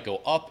left, it might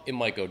go up, it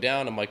might go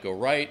down, it might go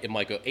right, it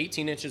might go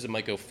 18 inches, it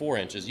might go 4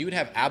 inches. You would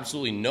have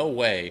absolutely no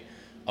way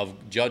of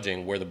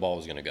judging where the ball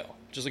is going to go.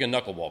 Just like a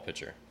knuckleball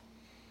pitcher.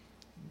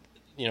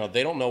 You know,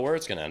 they don't know where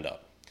it's going to end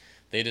up.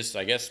 They just,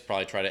 I guess,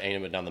 probably try to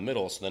aim it down the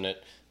middle, so then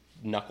it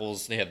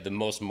knuckles, they have the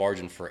most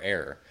margin for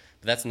error.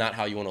 But that's not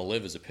how you want to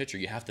live as a pitcher.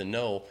 You have to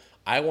know,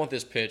 I want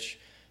this pitch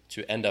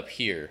to end up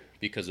here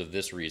because of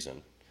this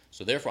reason.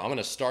 So therefore, I'm going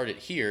to start it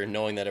here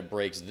knowing that it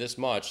breaks this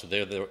much, so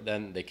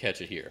then they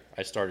catch it here.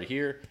 I start it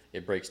here,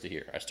 it breaks to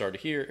here. I start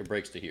it here, it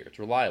breaks to here. It's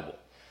reliable.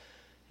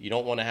 You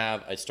don't want to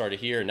have, I start it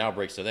here, now it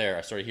breaks to there.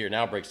 I start it here,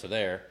 now it breaks to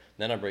there.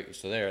 Then I break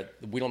to there.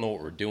 We don't know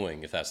what we're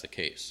doing if that's the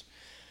case.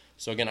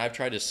 So again, I've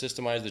tried to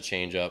systemize the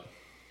changeup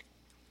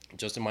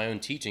just in my own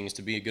teachings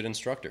to be a good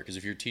instructor. Because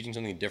if you're teaching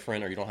something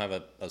different or you don't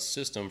have a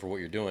system for what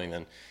you're doing,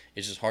 then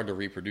it's just hard to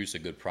reproduce a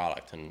good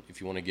product. And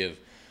if you want to give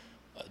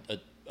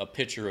a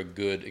pitcher a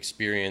good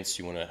experience,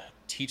 you want to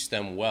teach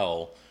them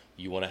well,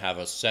 you want to have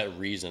a set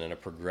reason and a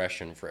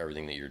progression for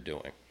everything that you're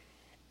doing.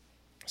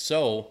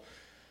 So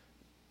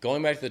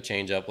going back to the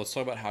changeup, let's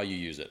talk about how you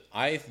use it.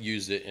 I've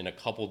used it in a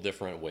couple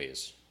different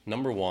ways.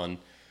 Number one,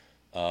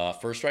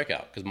 for a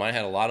strikeout, because mine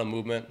had a lot of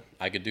movement.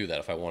 I could do that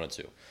if I wanted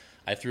to.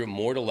 I threw it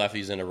more to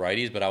lefties than to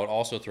righties, but I would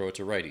also throw it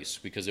to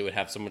righties because it would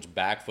have so much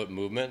back foot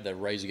movement that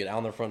righties would get out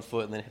on their front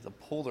foot and then have to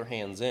pull their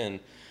hands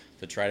in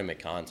to try to make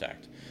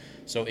contact.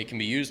 So it can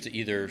be used to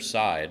either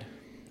side.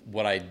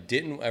 What I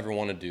didn't ever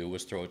want to do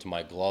was throw it to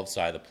my glove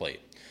side of the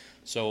plate.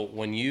 So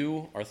when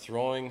you are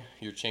throwing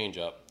your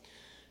changeup,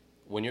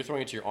 when you're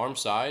throwing it to your arm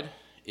side,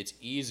 it's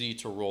easy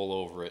to roll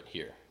over it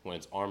here when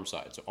it's arm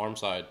side. So arm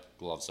side,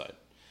 glove side.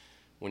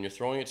 When you're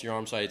throwing it to your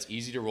arm side, it's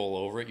easy to roll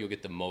over it. You'll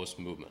get the most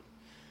movement.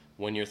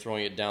 When you're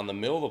throwing it down the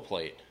middle of the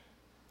plate,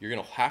 you're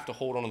going to have to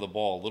hold onto the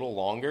ball a little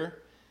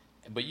longer,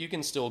 but you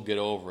can still get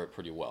over it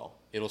pretty well.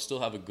 It'll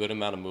still have a good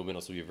amount of movement.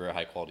 It'll still be a very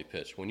high-quality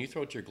pitch. When you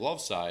throw it to your glove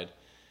side,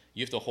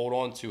 you have to hold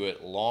on to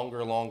it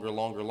longer.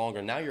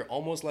 Now you're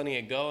almost letting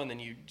it go, and then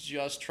you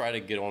just try to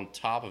get on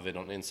top of it,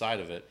 on the inside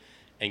of it,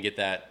 and get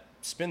that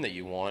spin that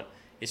you want.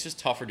 It's just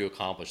tougher to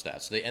accomplish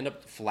that. So they end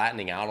up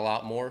flattening out a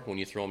lot more when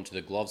you throw them to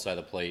the glove side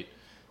of the plate.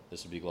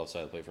 This would be glove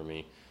side of the plate for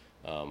me.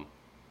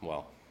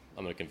 Well,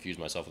 I'm going to confuse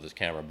myself with this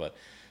camera, but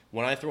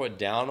when I throw it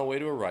down away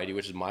to a righty,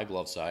 which is my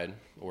glove side,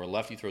 or a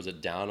lefty throws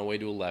it down away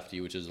to a lefty,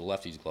 which is the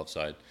lefty's glove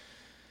side,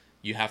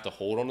 you have to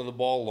hold onto the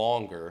ball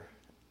longer,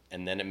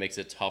 and then it makes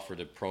it tougher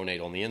to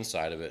pronate on the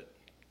inside of it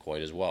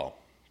quite as well.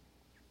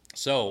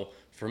 So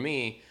for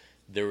me,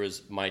 there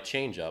was my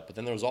changeup, but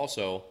then there was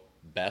also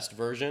best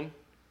version,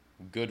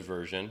 good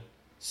version,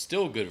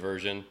 still good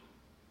version,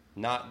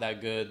 not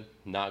that good,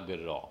 not good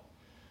at all.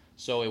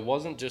 So it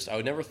wasn't just, I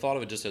would never thought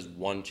of it just as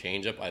one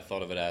changeup. I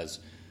thought of it as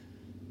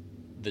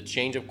the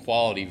changeup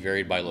quality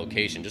varied by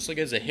location. Just like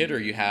as a hitter,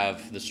 you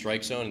have the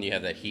strike zone and you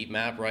have that heat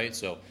map, right?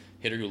 So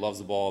hitter who loves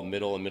the ball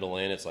middle and middle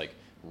in, it's like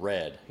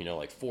red,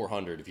 like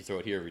 400 if you throw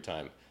it here every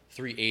time,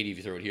 380 if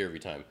you throw it here every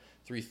time,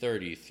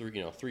 330,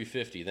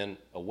 350. Then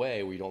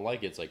away where you don't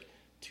like it, it's like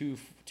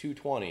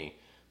 220,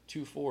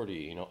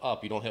 240,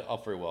 up. You don't hit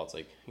up very well. It's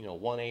like,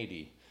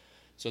 180.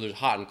 So there's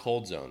hot and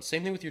cold zones.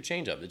 Same thing with your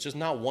changeup. It's just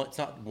not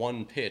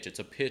one pitch. It's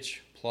a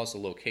pitch plus a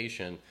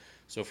location.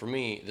 So for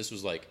me, this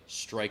was like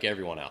strike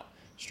everyone out.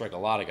 Strike a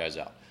lot of guys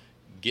out.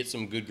 Get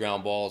some good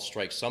ground balls,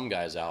 strike some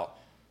guys out.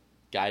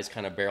 Guys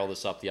kind of barrel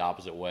this up the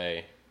opposite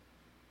way.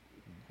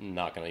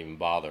 Not going to even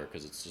bother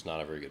because it's just not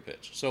a very good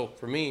pitch. So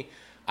for me,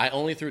 I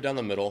only threw it down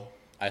the middle.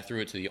 I threw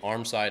it to the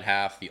arm side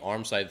half, the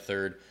arm side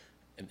third,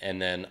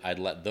 and then I'd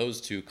let those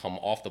two come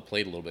off the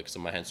plate a little bit because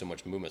my hand had so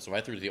much movement. So if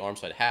I threw it to the arm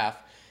side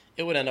half,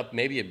 it would end up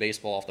maybe a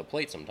baseball off the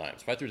plate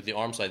sometimes. If I threw it to the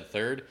arm side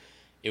third,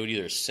 it would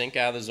either sink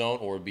out of the zone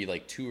or it would be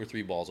like 2 or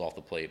 3 balls off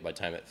the plate by the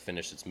time it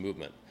finished its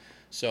movement.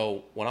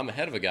 So when I'm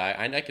ahead of a guy,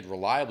 I could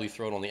reliably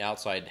throw it on the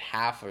outside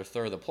half or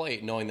third of the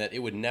plate, knowing that it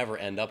would never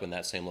end up in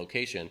that same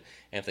location.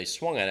 And if they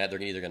swung at it,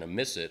 they're either going to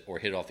miss it or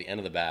hit it off the end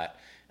of the bat,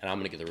 and I'm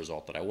going to get the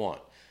result that I want.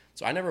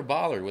 So I never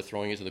bothered with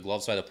throwing it to the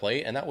glove side of the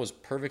plate, and that was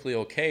perfectly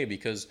okay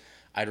because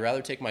I'd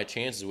rather take my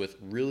chances with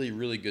really,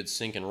 really good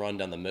sink and run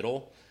down the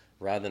middle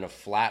rather than a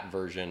flat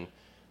version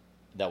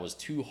that was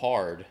too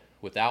hard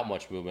without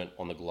much movement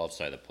on the glove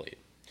side of the plate.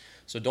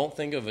 So don't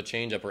think of a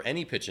changeup or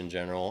any pitch in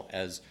general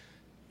as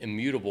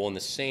immutable and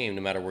the same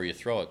no matter where you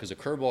throw it, because a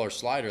curveball or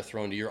slider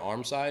thrown to your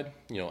arm side,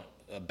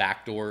 a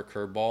backdoor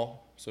curveball,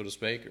 so to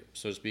speak,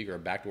 or a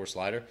backdoor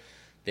slider,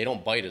 they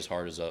don't bite as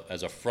hard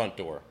as a front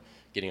door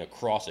getting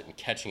across it and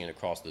catching it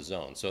across the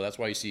zone. So that's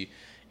why you see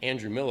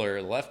Andrew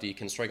Miller, lefty,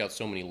 can strike out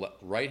so many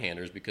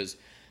right-handers, because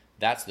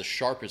that's the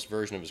sharpest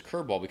version of his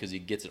curveball, because he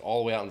gets it all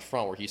the way out in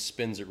front where he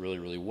spins it really,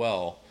 really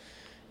well,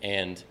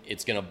 and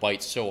it's going to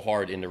bite so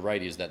hard into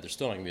righties that they're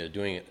still not going to be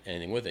doing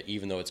anything with it,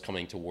 even though it's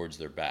coming towards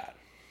their bat.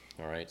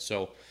 All right,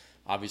 so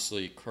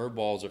obviously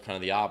curveballs are kind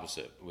of the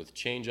opposite. With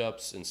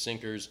changeups and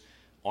sinkers,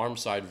 arm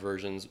side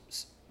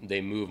versions,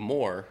 they move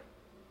more.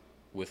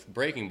 With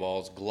breaking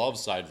balls, glove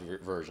side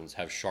versions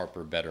have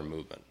sharper, better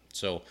movement.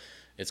 So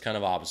it's kind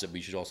of opposite, but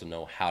you should also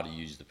know how to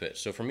use the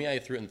pitch. So for me, I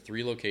threw it in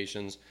 3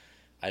 locations.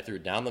 I threw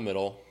it down the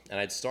middle, and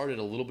I'd started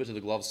a little bit to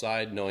the glove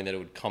side, knowing that it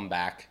would come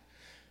back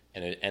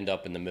and it'd end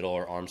up in the middle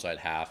or arm side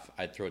half.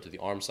 I'd throw it to the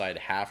arm side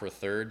half or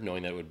third,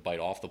 knowing that it would bite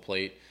off the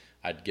plate.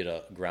 I'd get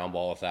a ground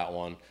ball with that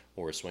one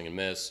or a swing and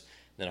miss.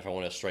 Then if I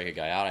wanted to strike a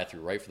guy out, I threw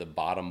right for the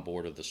bottom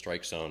board of the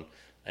strike zone,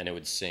 and it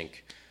would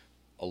sink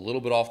a little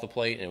bit off the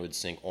plate, and it would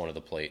sink onto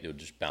the plate. It would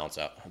just bounce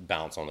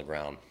on the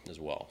ground as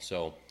well.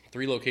 So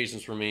 3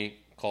 locations for me: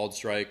 called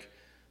strike,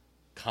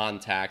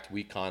 contact,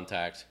 weak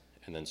contact,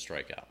 and then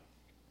strikeout.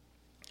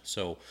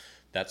 So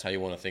that's how you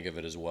want to think of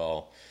it as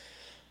well.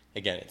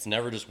 Again, it's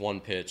never just one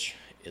pitch,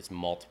 it's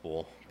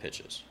multiple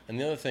pitches. And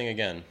the other thing,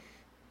 again,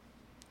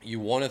 you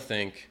want to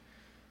think,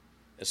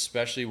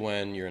 especially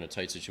when you're in a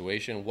tight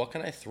situation, what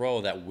can I throw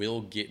that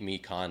will get me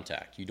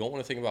contact? You don't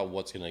want to think about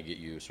what's going to get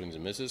you swings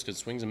and misses, because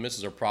swings and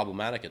misses are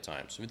problematic at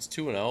times. If it's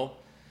 2-0,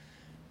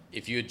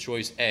 if you had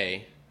choice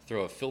A,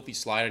 throw a filthy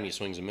slider and he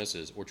swings and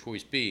misses, or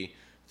choice B,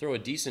 throw a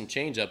decent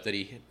changeup that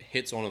he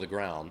hits onto the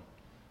ground,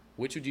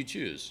 which would you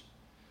choose?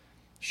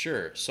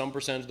 Sure, some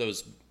percentage of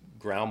those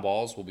ground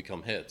balls will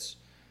become hits,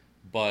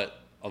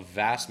 but a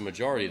vast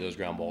majority of those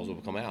ground balls will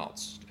become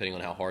outs, depending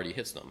on how hard he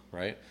hits them,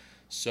 right?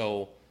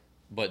 So,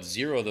 but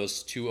 0 of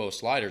those 2-0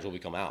 sliders will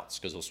become outs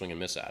because they'll swing and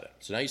miss at it.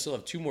 So now you still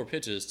have 2 more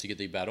pitches to get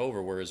the bat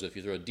over, whereas if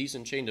you throw a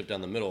decent changeup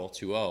down the middle,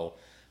 2-0,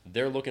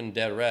 they're looking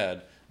dead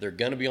red, they're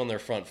going to be on their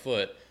front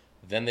foot,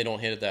 then they don't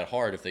hit it that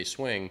hard if they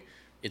swing.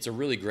 It's a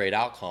really great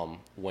outcome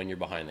when you're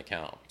behind the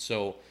count.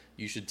 So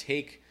you should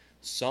take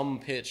some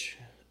pitch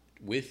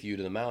with you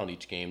to the mound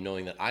each game,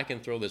 knowing that I can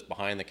throw this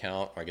behind the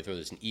count, or I can throw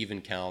this in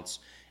even counts,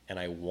 and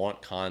I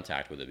want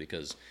contact with it,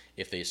 because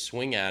if they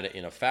swing at it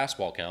in a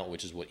fastball count,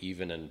 which is what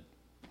even and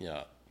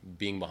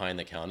being behind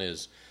the count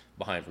is,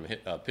 behind from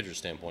a pitcher's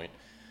standpoint,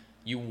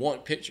 you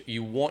want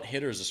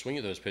hitters to swing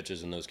at those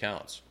pitches in those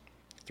counts.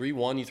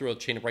 3-1, you throw a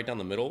changeup right down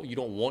the middle, you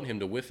don't want him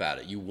to whiff at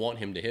it. You want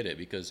him to hit it,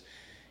 because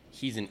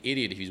he's an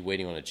idiot if he's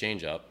waiting on a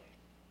changeup,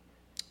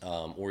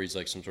 or he's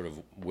like some sort of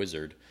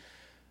wizard.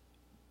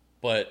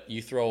 But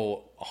you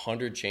throw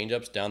 100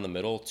 changeups down the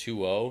middle,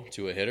 2-0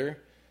 to a hitter,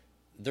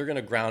 they're going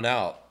to ground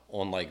out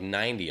on like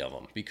 90 of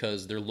them,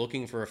 because they're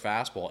looking for a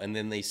fastball, and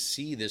then they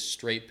see this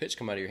straight pitch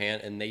come out of your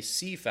hand, and they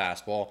see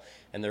fastball,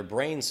 and their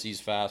brain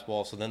sees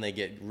fastball, so then they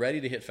get ready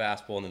to hit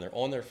fastball, and then they're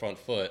on their front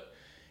foot,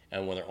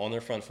 and when they're on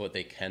their front foot,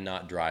 they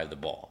cannot drive the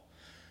ball.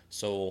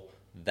 So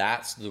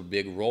that's the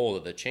big role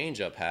that the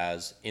changeup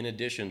has, in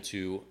addition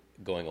to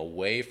going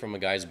away from a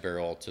guy's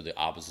barrel to the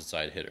opposite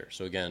side hitter.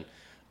 So again,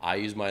 I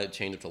use my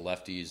changeup to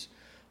lefties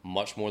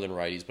much more than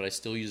righties, but I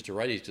still use it to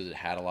righties because it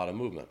had a lot of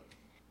movement.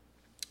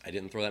 I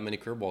didn't throw that many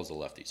curveballs to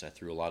lefties. I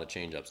threw a lot of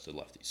changeups to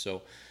lefties.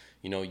 So,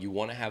 you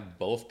want to have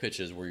both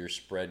pitches where your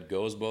spread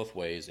goes both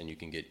ways and you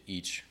can get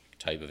each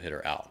type of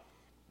hitter out.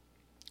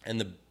 And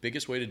the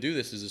biggest way to do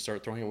this is to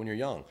start throwing it when you're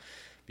young,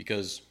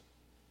 because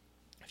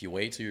if you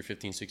wait till you're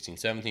 15, 16,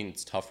 17,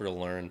 it's tougher to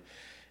learn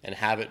and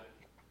have it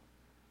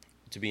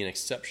to be an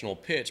exceptional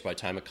pitch by the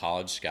time a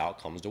college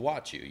scout comes to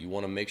watch you. You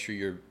want to make sure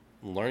you're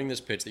learning this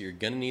pitch that you're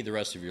going to need the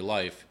rest of your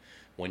life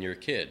when you're a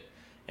kid.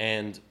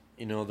 And,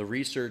 the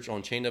research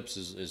on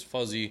changeups is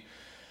fuzzy,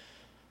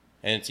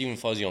 and it's even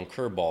fuzzy on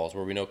curveballs,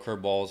 where we know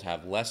curveballs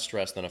have less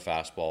stress than a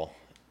fastball,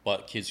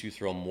 but kids who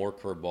throw more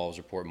curveballs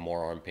report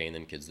more arm pain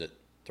than kids that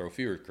throw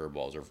fewer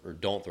curveballs or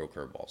don't throw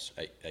curveballs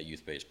at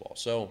youth baseball.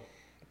 So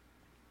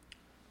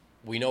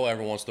we know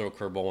everyone wants to throw a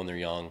curveball when they're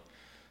young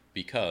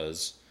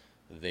because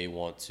they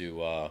want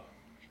to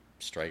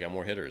strike out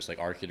more hitters. Like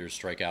our hitters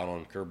strike out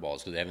on curveballs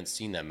because they haven't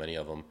seen that many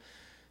of them.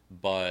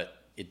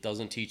 But it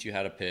doesn't teach you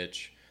how to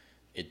pitch.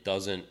 It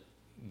doesn't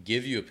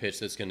give you a pitch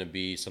that's going to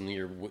be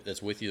something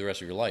that's with you the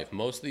rest of your life.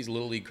 Most of these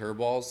little league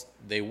curveballs,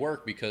 they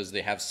work because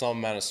they have some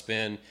amount of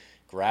spin,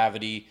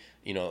 gravity.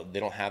 You know, they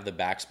don't have the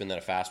backspin that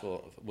a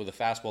fastball. With a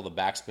fastball, the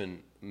backspin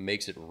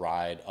makes it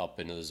ride up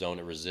into the zone.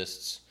 It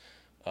resists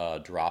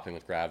dropping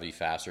with gravity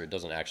faster. It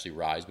doesn't actually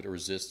rise, but it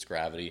resists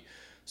gravity.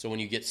 So when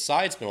you get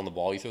side spin on the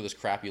ball, you throw this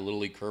crappy little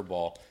league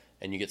curveball,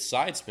 and you get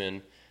side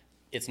spin,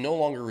 it's no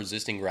longer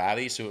resisting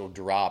gravity, so it'll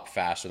drop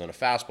faster than a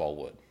fastball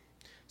would.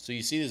 So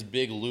you see this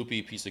big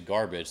loopy piece of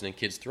garbage, and then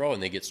kids throw it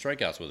and they get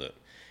strikeouts with it.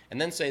 And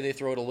then say they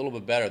throw it a little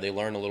bit better, they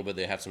learn a little bit,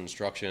 they have some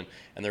instruction,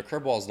 and their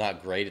curveball is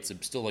not great. It's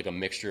still like a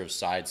mixture of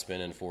side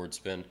spin and forward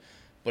spin,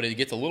 but it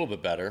gets a little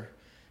bit better.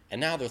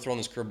 And now they're throwing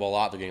this curveball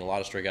out, they're getting a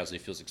lot of strikeouts, they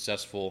feel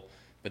successful,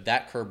 but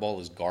that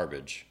curveball is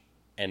garbage.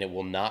 And it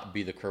will not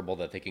be the curveball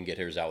that they can get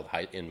hitters out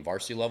with in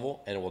varsity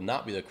level, and it will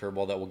not be the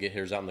curveball that will get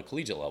hitters out in the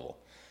collegiate level.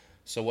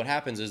 So what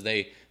happens is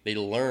they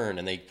learn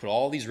and they put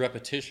all these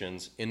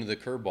repetitions into the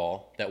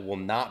curveball that will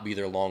not be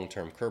their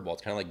long-term curveball.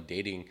 It's kind of like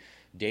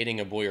dating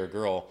a boy or a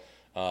girl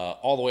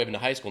all the way up into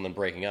high school and then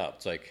breaking up.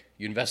 It's like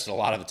you invested a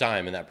lot of the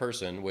time in that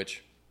person,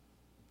 which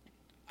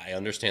I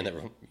understand that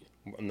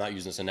I'm not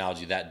using this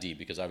analogy that deep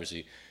because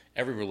obviously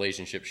every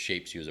relationship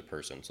shapes you as a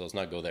person. So let's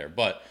not go there.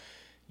 But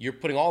you're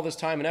putting all this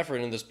time and effort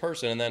into this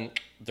person and then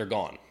they're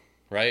gone,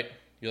 right?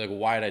 You're like, well,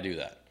 why did I do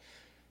that?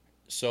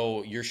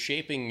 So you're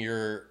shaping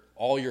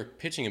all your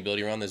pitching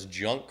ability around this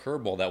junk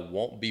curveball that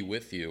won't be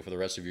with you for the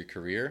rest of your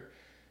career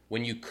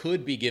when you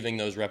could be giving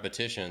those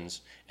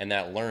repetitions and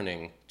that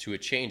learning to a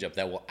changeup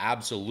that will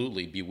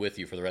absolutely be with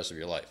you for the rest of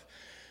your life.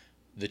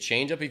 The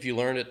changeup, if you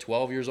learn it at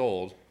 12 years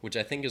old, which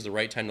I think is the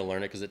right time to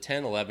learn it because at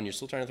 10, 11, you're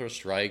still trying to throw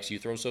strikes. You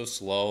throw so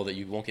slow that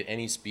you won't get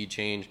any speed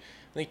change.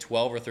 I think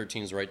 12 or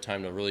 13 is the right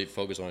time to really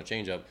focus on a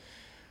changeup.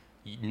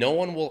 No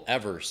one will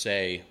ever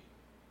say,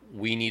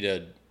 we need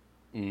to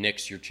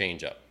nix your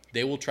changeup.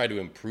 They will try to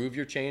improve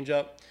your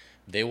changeup.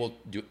 They will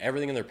do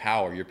everything in their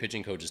power, your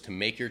pitching coaches, to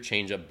make your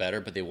changeup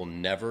better, but they will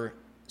never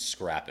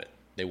scrap it.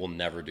 They will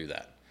never do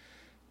that.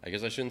 I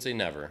guess I shouldn't say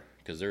never,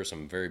 because there are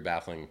some very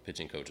baffling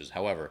pitching coaches.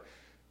 However,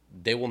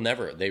 they will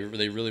never, they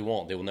really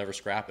won't. They will never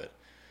scrap it.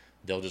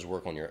 They'll just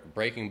work on your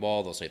breaking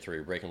ball. They'll say, throw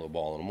your breaking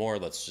ball a little more.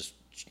 Let's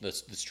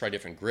try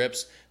different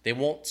grips. They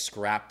won't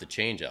scrap the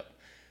changeup.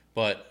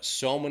 But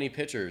so many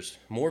pitchers,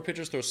 more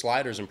pitchers throw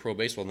sliders in pro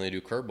baseball than they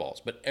do curveballs.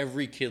 But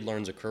every kid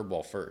learns a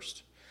curveball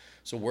first.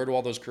 So where do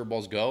all those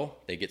curveballs go?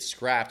 They get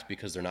scrapped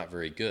because they're not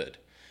very good.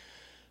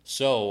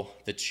 So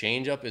the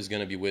changeup is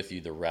going to be with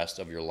you the rest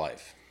of your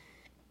life.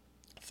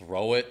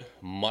 Throw it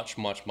much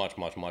more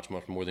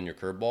than your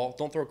curveball.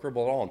 Don't throw a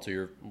curveball at all until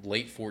you're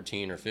late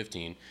 14 or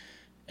 15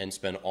 and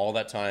spend all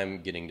that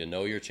time getting to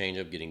know your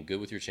changeup, getting good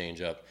with your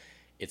changeup.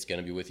 It's going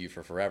to be with you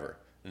for forever.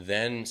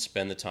 Then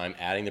spend the time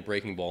adding the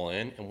breaking ball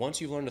in. And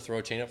once you've learned to throw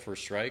a changeup for a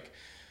strike,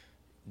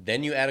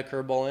 then you add a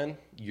curveball in,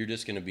 you're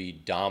just going to be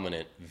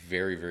dominant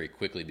very, very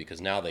quickly because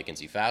now they can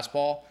see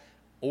fastball,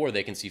 or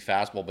they can see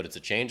fastball, but it's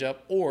a changeup,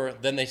 or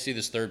then they see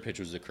this third pitch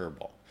was a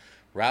curveball.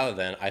 Rather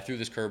than, I threw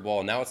this curveball,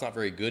 and now it's not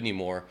very good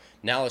anymore.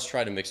 Now let's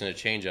try to mix in a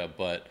changeup,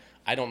 but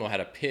I don't know how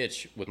to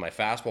pitch with my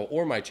fastball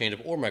or my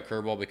changeup or my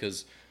curveball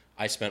because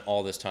I spent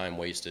all this time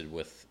wasted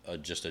with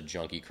just a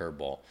junky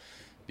curveball.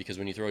 Because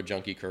when you throw a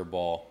junky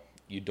curveball,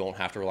 you don't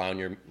have to rely on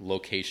your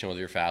location with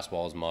your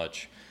fastball as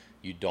much.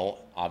 You don't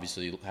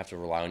obviously have to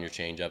rely on your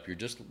changeup. You're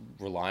just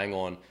relying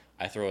on,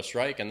 I throw a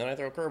strike and then I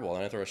throw a curveball,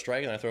 and I throw a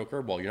strike and I throw a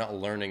curveball. You're not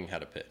learning how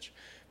to pitch.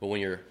 But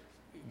when you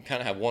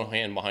kind of have one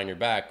hand behind your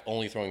back,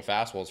 only throwing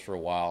fastballs for a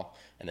while,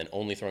 and then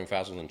only throwing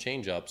fastballs and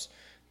changeups,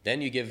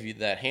 then you give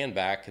that hand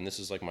back, and this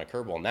is like my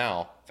curveball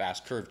now,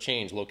 fast curve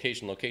change,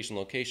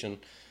 location.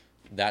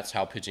 That's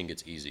how pitching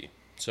gets easy.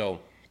 So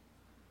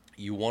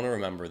you want to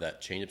remember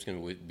that changeup's going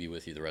to be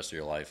with you the rest of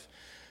your life.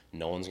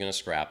 No one's going to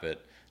scrap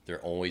it.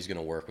 They're always going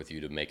to work with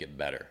you to make it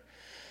better.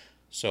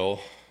 So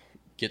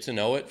get to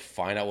know it,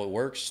 find out what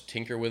works,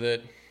 tinker with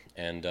it,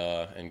 and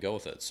go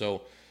with it.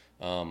 So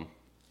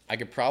I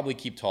could probably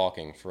keep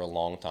talking for a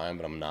long time,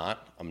 but I'm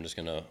not. I'm just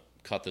going to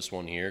cut this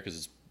one here because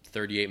it's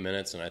 38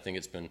 minutes, and I think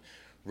it's been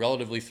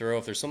relatively thorough.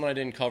 If there's something I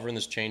didn't cover in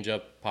this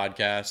Changeup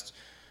podcast,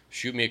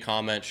 shoot me a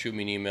comment, shoot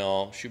me an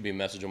email, shoot me a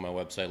message on my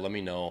website. Let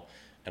me know,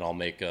 and I'll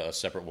make a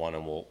separate one,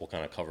 and we'll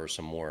kind of cover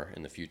some more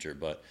in the future.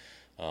 But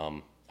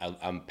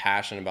I'm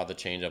passionate about the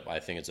changeup. I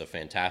think it's a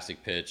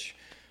fantastic pitch.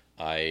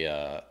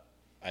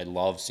 I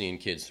love seeing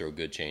kids throw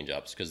good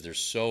changeups because they're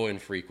so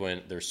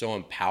infrequent. They're so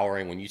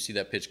empowering. When you see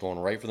that pitch going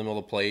right for the middle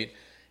of the plate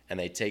and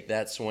they take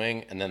that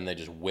swing and then they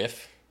just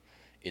whiff,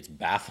 it's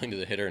baffling to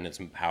the hitter and it's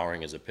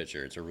empowering as a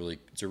pitcher. It's a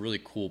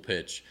really cool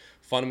pitch,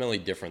 fundamentally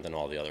different than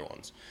all the other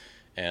ones.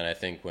 And I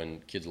think when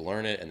kids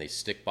learn it and they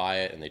stick by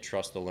it and they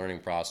trust the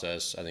learning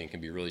process, I think it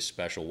can be really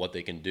special what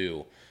they can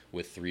do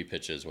with 3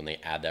 pitches when they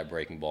add that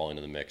breaking ball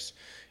into the mix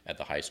at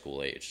the high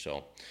school age.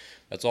 So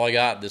that's all I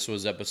got. This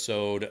was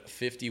episode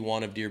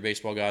 51 of Dear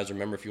Baseball Guys.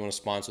 Remember, if you want to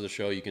sponsor the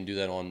show, you can do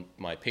that on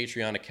my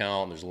Patreon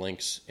account. There's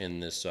links in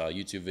this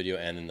YouTube video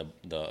and in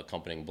the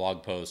accompanying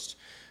blog post.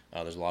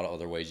 There's a lot of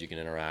other ways you can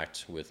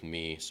interact with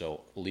me.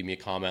 So leave me a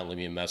comment, leave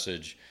me a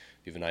message.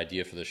 you have an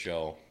idea for the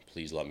show,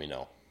 please let me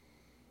know.